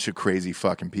gone. A bunch of crazy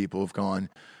fucking people have gone.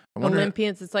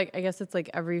 Olympians. It's like, I guess it's like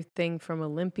everything from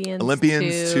Olympians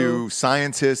to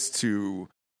scientists to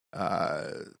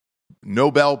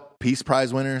Nobel Peace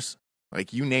Prize winners.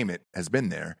 Like you name it has been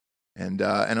there, and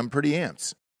I'm pretty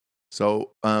amped.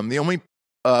 So the only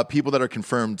people that are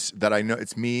confirmed that I know,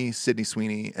 it's me, Sydney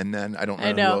Sweeney, and then I don't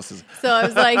know, who else is. So I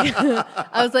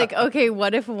was like, okay,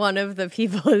 what if one of the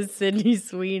people is Sydney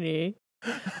Sweeney?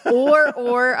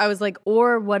 Or I was like,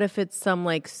 or what if it's some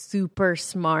like super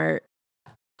smart,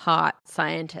 hot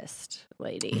scientist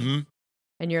lady? Mm-hmm.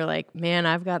 And you're like, man,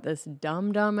 I've got this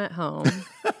dum-dum at home.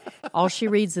 All she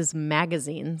reads is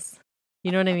magazines.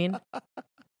 You know what I mean?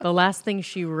 The last thing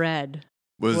she read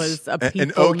was a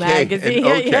People magazine.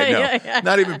 Yeah.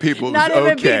 Not even People. It was Not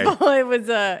even okay. People. It was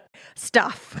a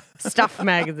Stuff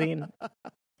magazine.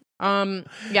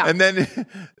 Yeah. And then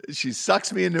she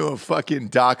sucks me into a fucking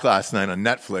doc last night on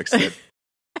Netflix. That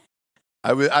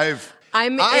I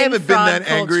haven't been that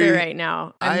angry right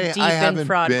now. I'm deep in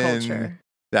fraud culture.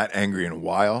 That angry in a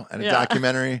while at a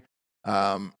documentary.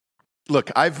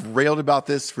 Look, I've railed about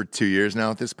this for 2 years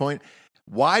now at this point.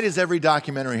 Why does every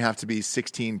documentary have to be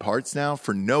 16 parts now?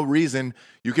 For no reason.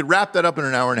 You could wrap that up in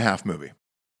an hour and a half movie.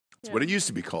 That's what it used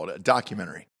to be called, a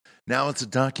documentary. Now it's a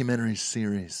documentary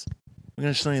series. I'm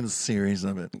going to show you the series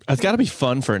of it. It's got to be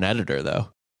fun for an editor, though.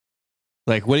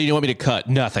 Like, what do you want me to cut?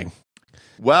 Nothing.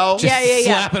 Well, just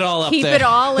slap it all up Keep there. it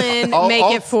all in,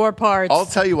 make it 4 parts. I'll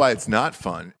tell you why it's not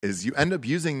fun is you end up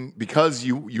using, because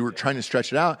you were trying to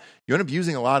stretch it out, you end up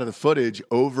using a lot of the footage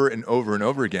over and over and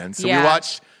over again. So we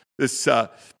watched this,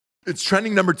 it's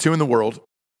trending number 2 in the world,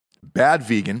 Bad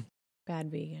Vegan.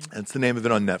 Bad Vegan. That's the name of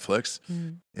it on Netflix.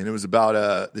 And it was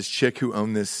about this chick who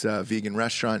owned this vegan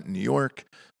restaurant in New York,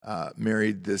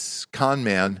 married this con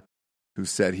man who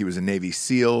said he was a Navy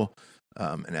SEAL,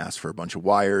 and asked for a bunch of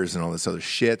wires and all this other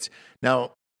shit.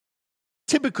 Now,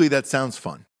 typically that sounds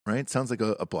fun, right? Sounds like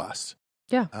a blast.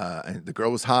 Yeah. And the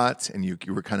girl was hot, and you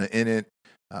were kind of in it.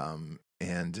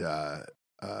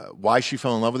 Why she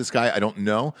fell in love with this guy, I don't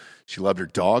know. She loved her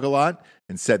dog a lot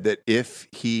and said that if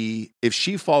she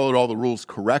followed all the rules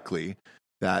correctly,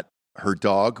 that her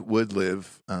dog would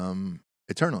live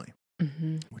eternally,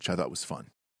 which I thought was fun.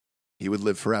 He would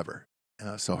live forever.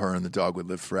 So her and the dog would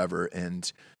live forever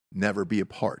and never be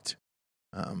apart.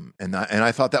 And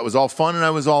I thought that was all fun, and I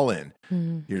was all in.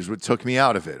 Here's what took me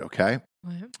out of it, okay?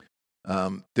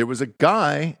 There was a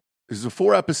guy, this is a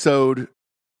 4-episode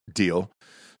deal.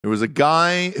 There was a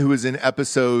guy who was in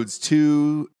episodes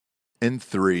 2 and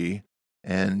 3,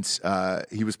 and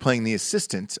he was playing the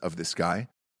assistant of this guy.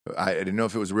 I didn't know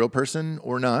if it was a real person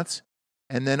or not.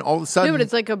 And then all of a sudden, no, but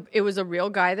it's like it was a real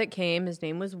guy that came. His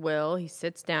name was Will. He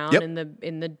sits down in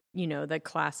the the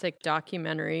classic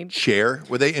documentary chair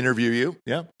where they interview you.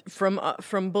 Yeah,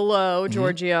 from below,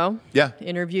 Giorgio. Yeah,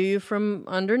 interview you from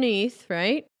underneath,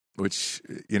 right? Which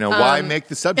why make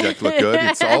the subject look good?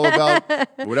 It's all about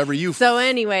whatever you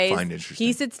find interesting.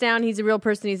 He sits down. He's a real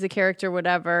person. He's a character.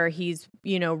 Whatever. He's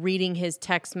reading his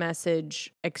text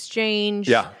message exchange.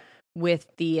 Yeah. With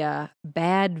the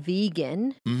Bad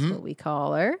Vegan, that's what we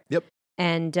call her. Yep.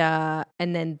 And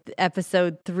then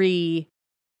episode 3,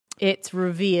 it's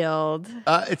revealed.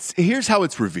 Here's how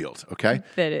it's revealed. Okay,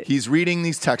 he's reading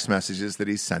these text messages that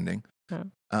he's sending,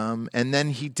 and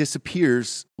then he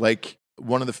disappears like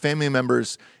one of the family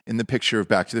members in the picture of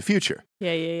Back to the Future.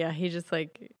 Yeah. He just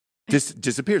like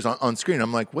disappears on screen.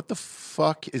 I'm like, what the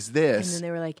fuck is this? And then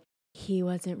they were like, he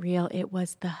wasn't real. It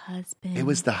was the husband. It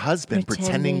was the husband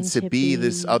pretending to be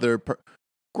this other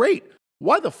Great.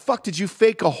 Why the fuck did you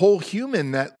fake a whole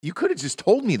human? That you could have just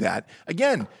told me that.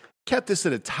 Again, kept this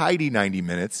at a tidy 90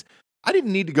 minutes. I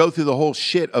didn't need to go through the whole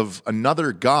shit of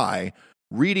another guy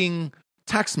reading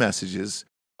text messages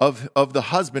of the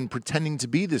husband pretending to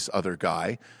be this other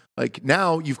guy. Like,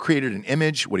 now you've created an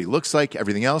image, what he looks like,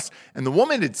 everything else. And the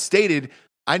woman had stated,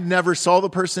 I never saw the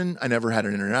person. I never had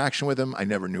an interaction with him. I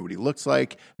never knew what he looks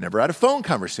like. Never had a phone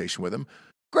conversation with him.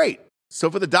 Great. So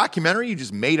for the documentary, you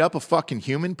just made up a fucking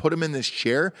human, put him in this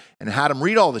chair, and had him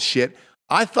read all the shit.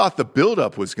 I thought the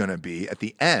buildup was going to be at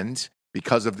the end,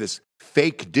 because of this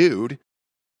fake dude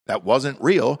that wasn't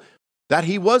real, that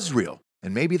he was real.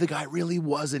 And maybe the guy really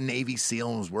was a Navy SEAL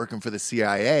and was working for the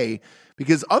CIA.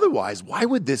 Because otherwise, why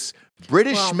would this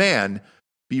British man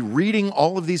be reading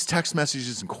all of these text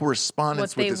messages and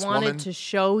correspondence with this woman? What they wanted to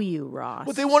show you, Ross.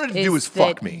 What they wanted to do is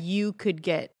fuck me. You could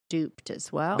get duped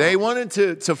as well. They wanted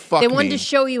to fuck me. They wanted to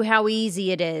show you how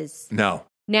easy it is. No.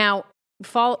 Now,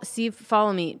 follow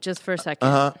me just for a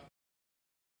second.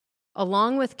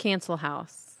 Along with Cancel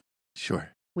House, sure,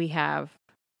 we have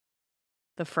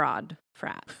the fraud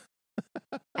frat.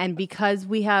 And because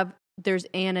we have There's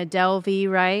Anna Delvey,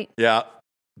 right? Yeah.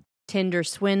 Tinder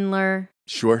swindler,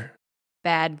 Sure.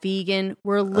 bad vegan.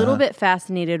 We're a little bit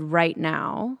fascinated right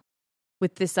now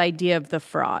with this idea of the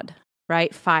fraud,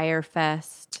 right?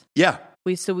 Firefest. Yeah.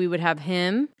 So we would have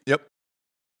him. Yep.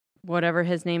 Whatever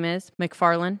his name is,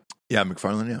 McFarlane. Yeah,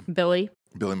 McFarlane, yeah. Billy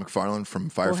McFarlane from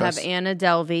Firefest. We'll have Anna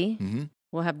Delvey. Mm-hmm.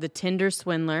 We'll have the Tinder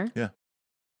swindler. Yeah.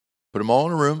 Put them all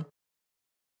in a room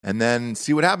and then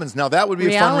see what happens. Now, that would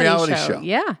be a fun reality show.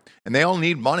 Yeah. And they all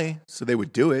need money, so they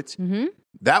would do it. Mm-hmm.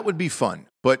 That would be fun.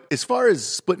 But as far as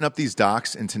splitting up these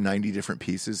docs into 90 different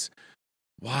pieces,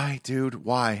 why, dude?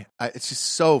 Why? It's just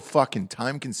so fucking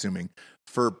time consuming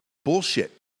for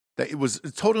bullshit that it was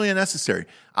totally unnecessary.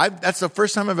 That's the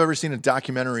first time I've ever seen a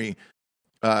documentary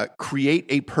create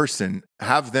a person,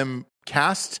 have them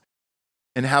cast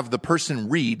and have the person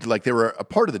read like they were a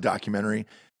part of the documentary,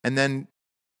 and then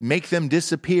make them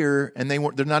disappear, and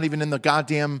they're not even in the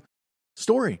goddamn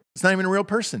story. It's not even a real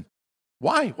person.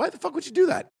 Why? Why the fuck would you do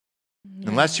that? Yeah.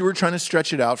 Unless you were trying to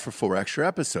stretch it out for 4 extra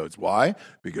episodes. Why?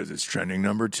 Because it's trending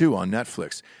number 2 on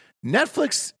Netflix.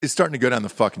 Netflix is starting to go down the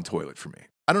fucking toilet for me.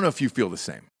 I don't know if you feel the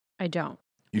same. I don't.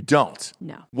 You don't?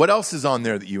 No. What else is on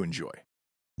there that you enjoy?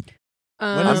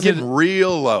 I'm getting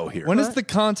real low here. When has the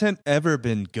content ever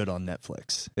been good on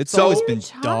Netflix? It's always been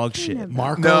dog shit. about?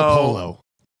 Marco No. Polo.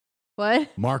 What?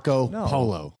 Marco No.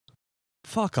 Polo.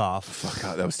 Fuck off. Fuck,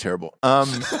 God, that was terrible.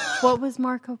 What was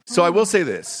Marco? So I will say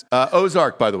this.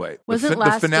 Ozark, by the way. Wasn't the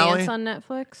Last finale, Dance on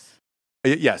Netflix?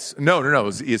 Yes. No. It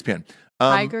was ESPN.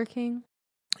 Tiger King?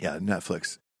 Yeah,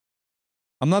 Netflix.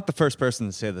 I'm not the first person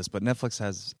to say this, but Netflix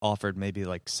has offered maybe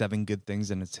like 7 good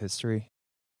things in its history.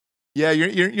 Yeah,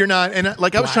 you're not. And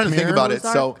like I was trying to think about it.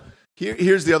 So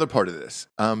here's the other part of this.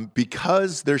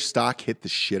 Because their stock hit the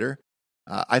shitter,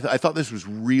 I thought this was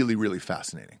really, really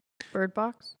fascinating. Bird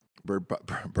Box? Bird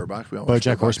Box. We all watch BoJack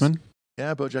Bird Box. Horseman.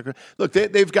 Yeah, BoJack. Look,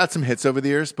 they've got some hits over the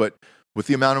years, but with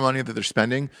the amount of money that they're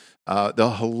spending,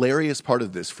 the hilarious part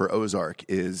of this for Ozark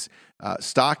is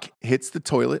stock hits the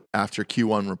toilet after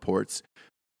Q1 reports.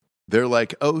 They're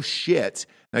like, oh shit.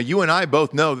 Now, you and I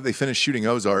both know that they finished shooting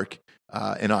Ozark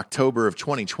in October of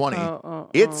 2020.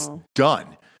 It's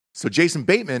done. So Jason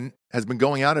Bateman has been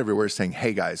going out everywhere saying,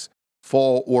 hey guys,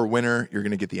 fall or winter, you're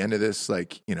going to get the end of this.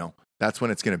 Like, that's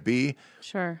when it's going to be.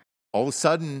 Sure. All of a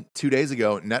sudden, 2 days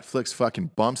ago, Netflix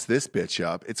fucking bumps this bitch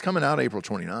up. It's coming out April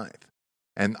 29th.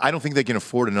 And I don't think they can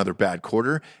afford another bad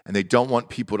quarter, and they don't want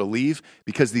people to leave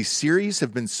because these series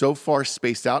have been so far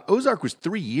spaced out. Ozark was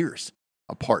 3 years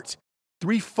apart.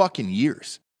 3 fucking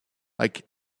years. Like,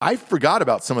 I forgot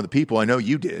about some of the people. I know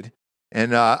you did.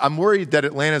 And I'm worried that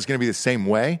Atlanta is going to be the same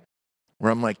way,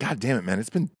 where I'm like, God damn it, man. It's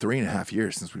been 3.5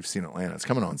 years since we've seen Atlanta. It's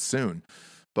coming on soon.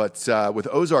 But with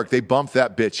Ozark, they bumped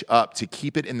that bitch up to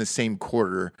keep it in the same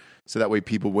quarter so that way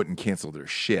people wouldn't cancel their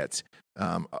shit.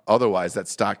 Otherwise, that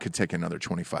stock could take another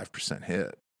 25%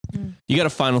 hit. You got a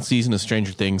final season of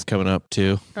Stranger Things coming up,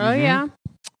 too. Oh, yeah.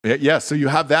 Yeah, so you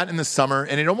have that in the summer,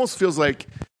 and it almost feels like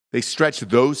they stretched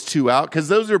those 2 out because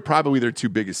those are probably their 2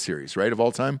 biggest series, right, of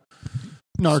all time?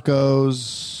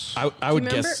 Narcos. I would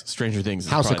guess Stranger Things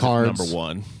is House of probably Cards. number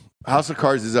 1. House of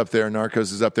Cards is up there.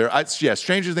 Narcos is up there.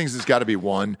 Stranger Things has got to be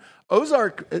 1.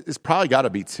 Ozark is probably got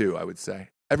to be 2, I would say.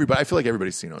 I feel like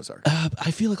everybody's seen Ozark.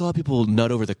 I feel like a lot of people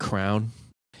nut over The Crown.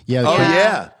 Yeah. Oh,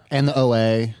 yeah. And the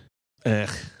OA. Ugh.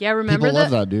 Yeah, remember People love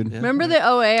that, dude. Remember the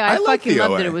OA? I like fucking the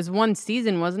loved OA. it. It was 1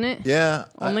 season, wasn't it? Yeah.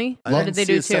 Only? I Or didn't did they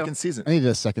see do a 2? second season. I need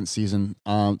a second season.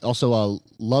 Also,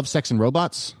 Love, Sex, and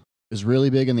Robots is really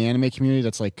big in the anime community.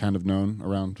 That's like kind of known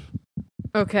around.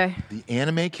 Okay. The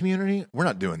anime community? We're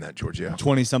not doing that, Giorgio.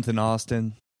 20-something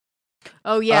Austin.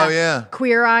 Oh, yeah. Oh, yeah.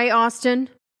 Queer Eye Austin.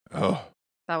 Oh,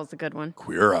 That was a good one.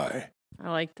 Queer Eye. I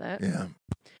liked that. Yeah.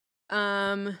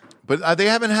 Um, But they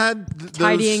haven't had those...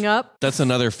 Tidying Up. That's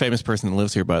another famous person that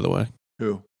lives here, by the way.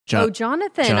 Who? Jonathan, I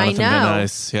Jonathan know. Van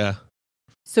Nys, yeah.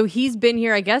 So he's been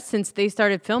here, I guess, since they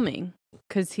started filming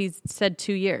because he's said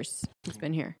 2 years he's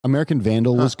been here. American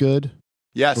Vandal was good.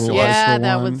 Yes, it Cool. was. Yeah, the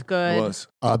that one. was good. It was.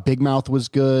 Big Mouth was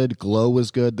good. Glow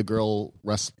was good. The girl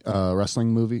wrestling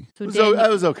movie. So That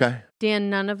was okay. Dan,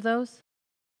 none of those?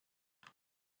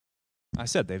 I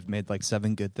said they've made like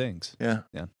 7 good things. Yeah.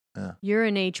 You're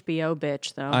an HBO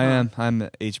bitch, though. I huh? am. I'm an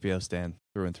HBO stan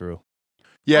through and through.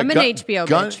 Yeah, I'm an HBO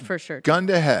gun- bitch for sure. Gun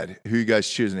to head. Who you guys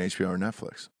choosing, HBO or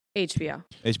Netflix? HBO.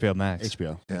 HBO Max.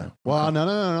 HBO. Yeah. Well,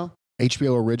 no.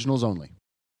 HBO originals only.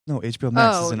 No, HBO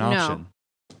Max Oh, is an no. option.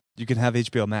 You can have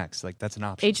HBO Max. Like, that's an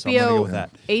option. So I'm gonna go HBO, with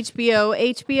that. HBO,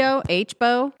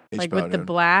 like with the dude.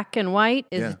 black and white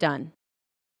is Yeah. done.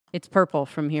 It's purple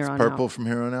from here on Purple out. from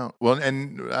here on out. Well,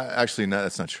 and actually, no,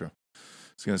 that's not true.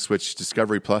 It's going to switch.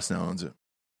 Discovery Plus now owns it.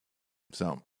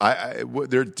 So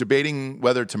They're debating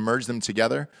whether to merge them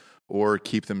together or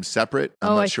keep them separate.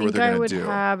 I'm not sure what they're going to do. I would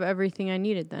have everything I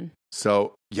needed then.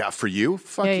 So yeah, for you,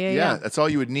 yeah, that's all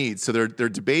you would need. So they're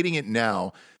debating it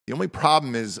now. The only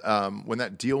problem is when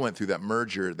that deal went through, that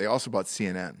merger, they also bought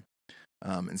CNN.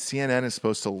 And CNN is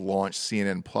supposed to launch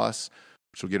CNN Plus,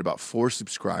 which will get about 4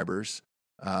 subscribers.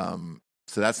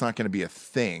 So that's not going to be a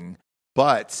thing.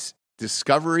 But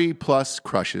Discovery Plus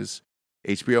crushes,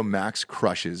 HBO Max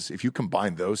crushes. If you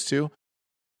combine those two,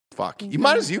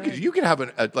 you could have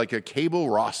a cable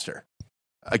roster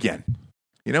again.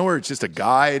 You know, where it's just a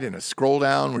guide and a scroll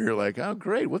down where you're like, oh,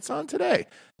 great, what's on today?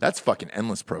 That's fucking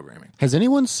endless programming. Has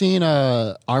anyone seen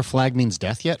Our Flag Means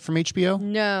Death yet from HBO?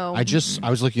 No. I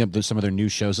was looking up some of their new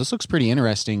shows. This looks pretty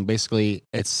interesting. Basically,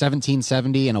 it's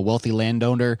 1770 and a wealthy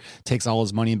landowner takes all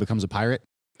his money and becomes a pirate.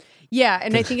 Yeah,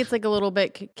 and I think it's like a little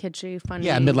bit kitschy, funny.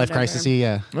 Yeah, midlife crisis-y,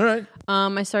 yeah. All right.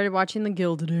 I started watching The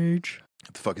Gilded Age.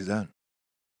 What the fuck is that?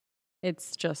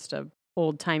 It's just a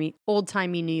old-timey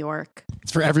New York.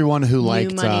 It's for everyone who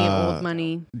liked... New money, old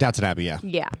money. Downton Abbey, yeah.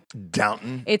 Yeah.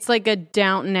 Downton? It's like a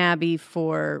Downton Abbey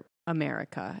for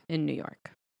America in New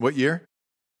York. What year?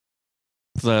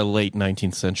 The late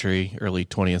 19th century, early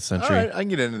 20th century. All right, I can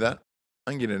get into that.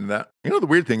 You know, the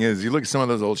weird thing is, you look at some of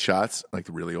those old shots, like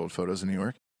the really old photos in New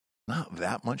York, not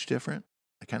that much different.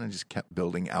 I kind of just kept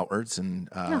building outwards, and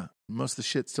most of the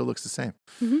shit still looks the same.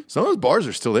 Mm-hmm. Some of those bars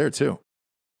are still there, too.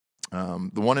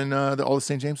 The one in all the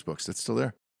St. James books, that's still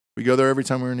there. We go there every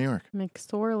time we're in New York.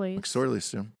 McSorley's,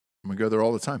 too. We go there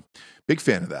all the time. Big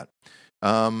fan of that.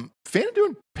 Fan of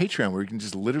doing Patreon, where we can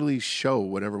just literally show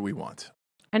whatever we want.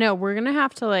 I know. We're going to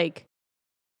have to,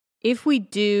 if we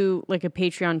do, a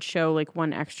Patreon show,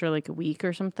 one extra, a week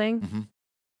or something,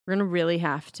 we're going to really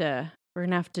have to... We're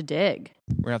going to have to dig.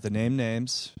 We're going to have to name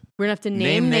names. We're going to have to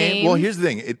name names. Well, here's the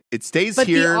thing. It stays but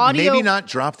here. Maybe not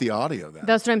drop the audio then.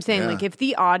 That's what I'm saying. Yeah. If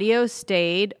the audio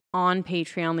stayed on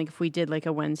Patreon, if we did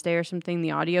a Wednesday or something,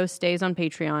 the audio stays on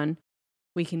Patreon.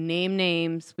 We can name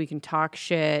names. We can talk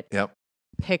shit. Yep.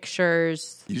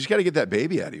 Pictures. You just got to get that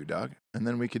baby out of you, dog. And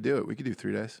then we could do it. We could do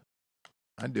 3 days.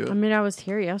 I'd do it. I mean, I was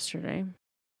here yesterday.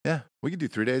 Yeah. We could do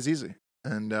 3 days easy.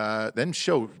 And then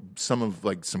show some of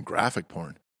some graphic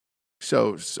porn.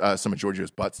 So some of Giorgio's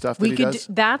butt stuff that he does.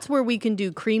 That's where we can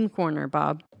do Cream Corner,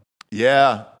 Bob.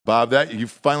 Yeah, Bob, that you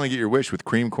finally get your wish with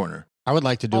Cream Corner. I would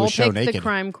like to do a show naked. The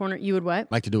Crime Corner. You would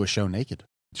what? Like to do a show naked.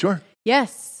 Sure.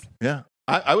 Yes. Yeah.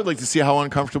 I would like to see how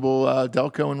uncomfortable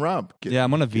Delco and Rob get. Yeah,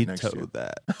 I'm going to veto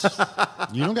that.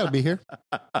 You don't got to be here.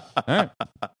 All right.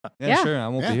 Yeah, sure. I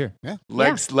won't be here. Yeah.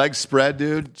 Legs spread,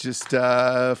 dude. Just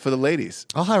for the ladies.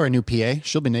 I'll hire a new PA.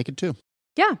 She'll be naked too.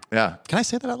 Yeah. Yeah. Can I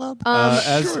say that out loud?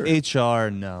 As sure. HR,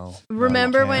 no.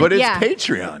 Remember when? But it's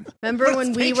Patreon. Remember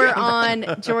when we were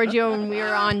on Giorgio and we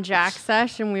were on Jack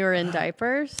Sesh and we were in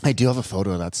diapers? I do have a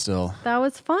photo of that still. That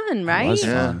was fun, right? It was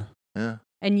fun. Yeah.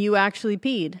 And you actually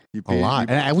peed. A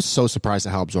lot. And I was so surprised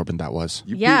at how absorbent that was.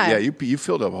 You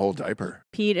filled up a whole diaper.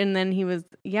 Peed, and then he was,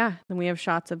 then we have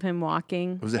shots of him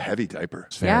walking. It was a heavy diaper.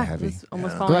 It's very heavy. It was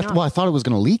almost falling off. Well, I thought it was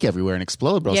going to leak everywhere and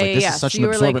explode, but I was like, this is such an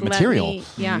absorbent material.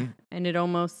 And it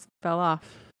almost fell off.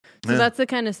 So that's the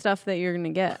kind of stuff that you're going to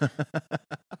get.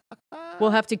 We'll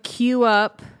have to queue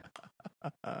up,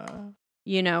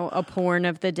 a porn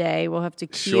of the day. We'll have to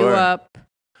queue up.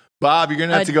 Bob, you're going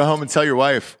to have to go home and tell your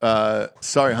wife,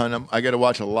 sorry, hon, I got to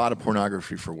watch a lot of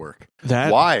pornography for work.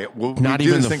 Why? We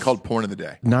do this thing called Porn of the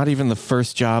Day. Not even the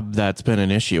first job that's been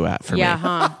an issue for me. Yeah,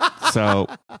 huh? So,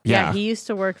 yeah. He used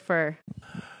to work for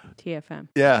TFM.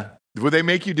 Yeah. Would they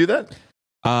make you do that?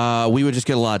 We would just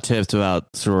get a lot of tips about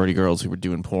sorority girls who were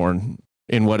doing porn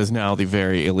in what is now the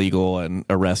very illegal and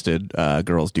arrested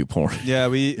girls do porn. Yeah,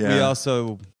 we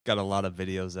also got a lot of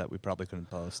videos that we probably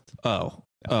couldn't post.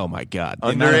 Oh my God.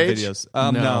 Underage videos.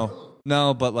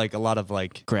 No, but a lot of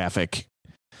graphic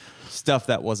stuff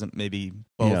that wasn't maybe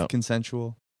both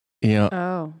consensual. Yeah.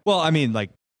 Oh. Well, I mean,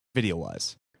 video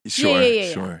wise.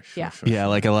 Sure. Yeah,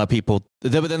 like a lot of people.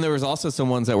 But then there was also some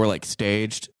ones that were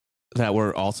staged that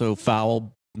were also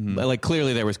foul. Mm-hmm.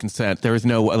 Clearly there was consent. There was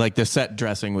no the set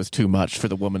dressing was too much for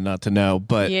the woman not to know.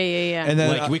 But yeah. And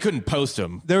then we couldn't post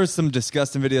them. There was some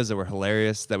disgusting videos that were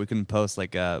hilarious that we couldn't post.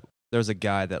 There was a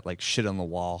guy that shit on the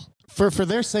wall. For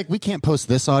their sake, we can't post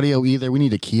this audio either. We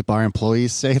need to keep our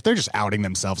employees safe. They're just outing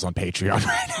themselves on Patreon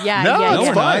right now. Yeah,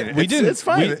 it's fine. We didn't. It's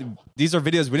fine. These are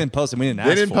videos we didn't post and we didn't ask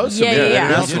for. They didn't post them. We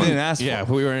didn't ask for them.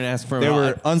 We weren't asked for them. They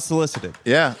were unsolicited.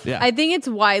 Yeah. I think it's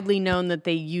widely known that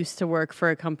they used to work for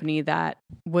a company that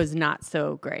was not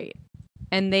so great.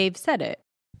 And they've said it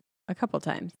a couple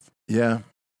times. Yeah.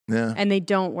 And they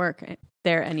don't work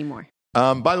there anymore.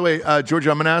 By the way,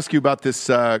 Georgia, I'm going to ask you about this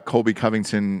Colby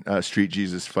Covington Street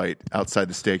Jesus fight outside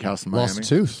the steakhouse in Miami. Lost a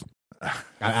tooth.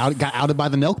 Got outed by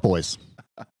the Nelk boys.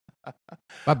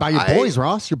 By your boys,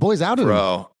 Ross. Your boys outed him.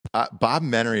 Bro, Bob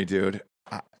Menery, dude.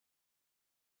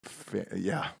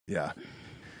 Yeah.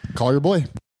 Call your boy.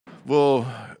 We'll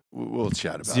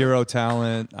chat about Zero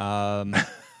talent.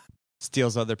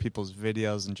 Steals other people's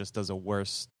videos and just does a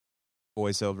worse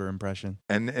voiceover impression.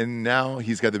 And now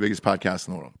he's got the biggest podcast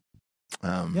in the world.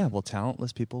 Yeah, well,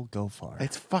 talentless people go far.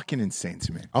 It's fucking insane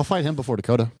to me. I'll fight him before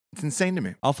Dakota. It's insane to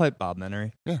me. I'll fight Bob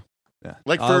Menery. Yeah.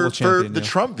 Like for the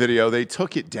Trump video, they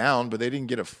took it down, but they didn't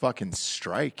get a fucking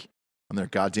strike on their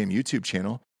goddamn YouTube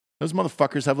channel. Those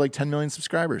motherfuckers have like 10 million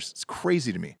subscribers. It's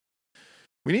crazy to me.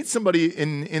 We need somebody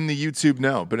in the YouTube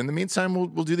know. But in the meantime,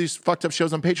 we'll do these fucked up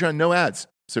shows on Patreon, no ads.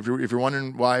 So if you're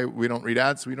wondering why we don't read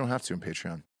ads, we don't have to on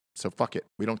Patreon. So fuck it.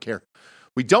 We don't care.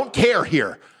 We don't care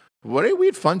here. We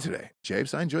had fun today,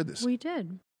 Japes. I enjoyed this. We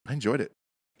did. I enjoyed it.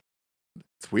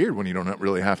 It's weird when you don't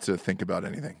really have to think about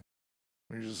anything.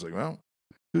 You're just like, well,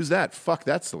 who's that? Fuck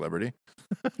that celebrity.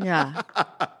 Yeah.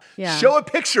 Yeah. Show a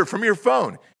picture from your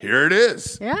phone. Here it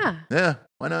is. Yeah. Yeah.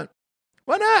 Why not?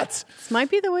 Why not? This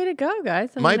might be the way to go, guys.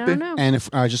 I don't know. And if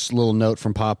just a little note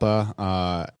from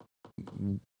Papa,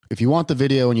 if you want the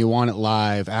video and you want it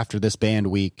live after this band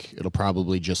week, it'll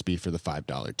probably just be for the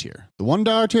 $5 tier. The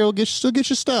 $1 tier will still get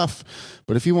you stuff,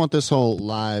 but if you want this whole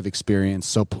live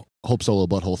experience, Hope Solo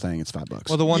Butthole thing, it's $5.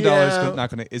 Well, the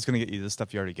 $1 is gonna get you the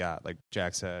stuff you already got, like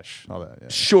Jack's Hash, all that. Yeah.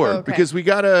 Sure, Okay. because we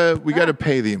gotta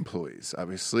pay the employees,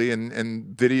 obviously, and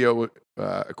video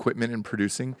equipment and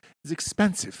producing is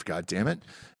expensive. God damn it!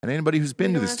 And anybody who's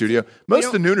been to the studio, most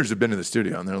of the Nooners have been to the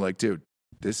studio, and they're like, dude,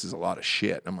 this is a lot of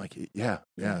shit. I'm like, yeah,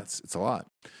 it's a lot.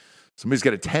 Somebody's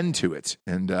got to tend to it,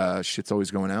 and shit's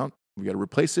always going out. We got to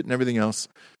replace it and everything else.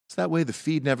 So that way the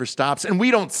feed never stops, and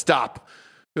we don't stop.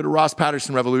 Go to Ross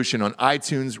Patterson Revolution on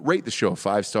iTunes, rate the show a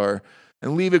 5-star,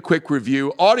 and leave a quick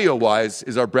review. Audio-wise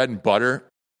is our bread and butter,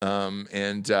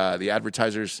 and the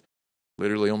advertisers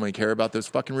literally only care about those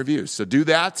fucking reviews. So do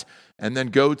that, and then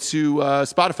go to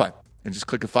Spotify and just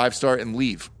click a 5-star and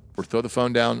leave, or throw the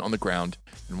phone down on the ground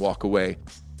and walk away.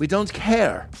 We don't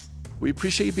care. We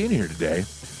appreciate you being here today.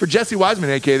 For Jesse Wiseman,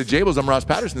 a.k.a. The Jables, I'm Ross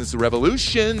Patterson. This is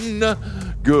Revolution.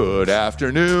 Good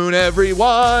afternoon,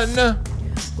 everyone.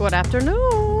 Good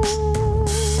afternoon.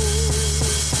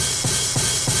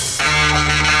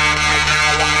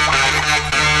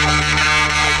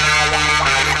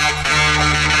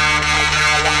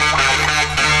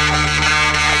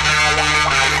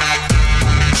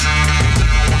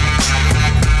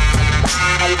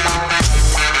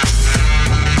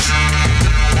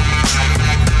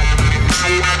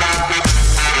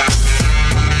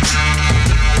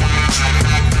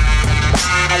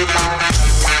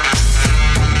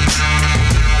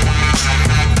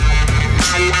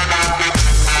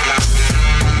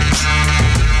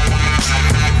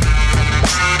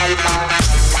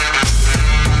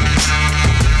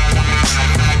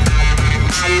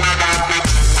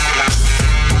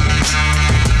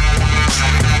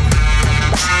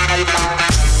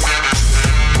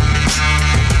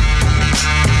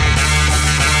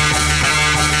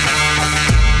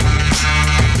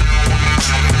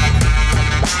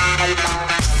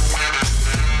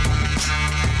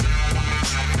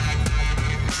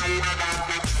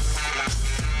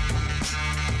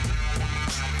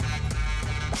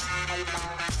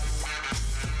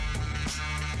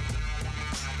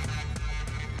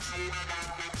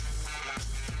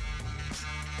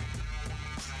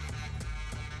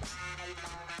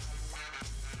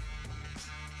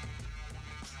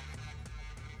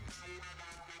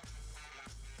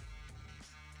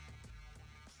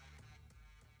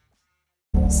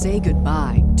 Say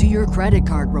goodbye to your credit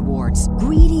card rewards.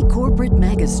 Greedy corporate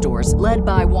mega stores, led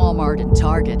by Walmart and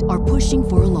Target, are pushing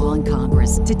for a law in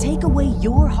Congress to take away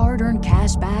your hard-earned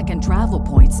cash back and travel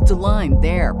points to line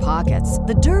their pockets.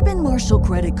 The Durbin-Marshall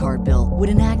credit card bill would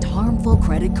enact harmful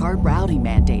credit card routing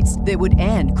mandates that would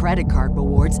end credit card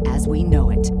rewards as we know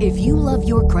it. If you love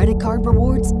your credit card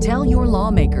rewards, tell your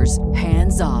lawmakers,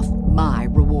 hands off my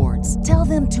rewards. Tell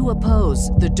them to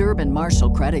oppose the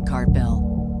Durbin-Marshall credit card bill.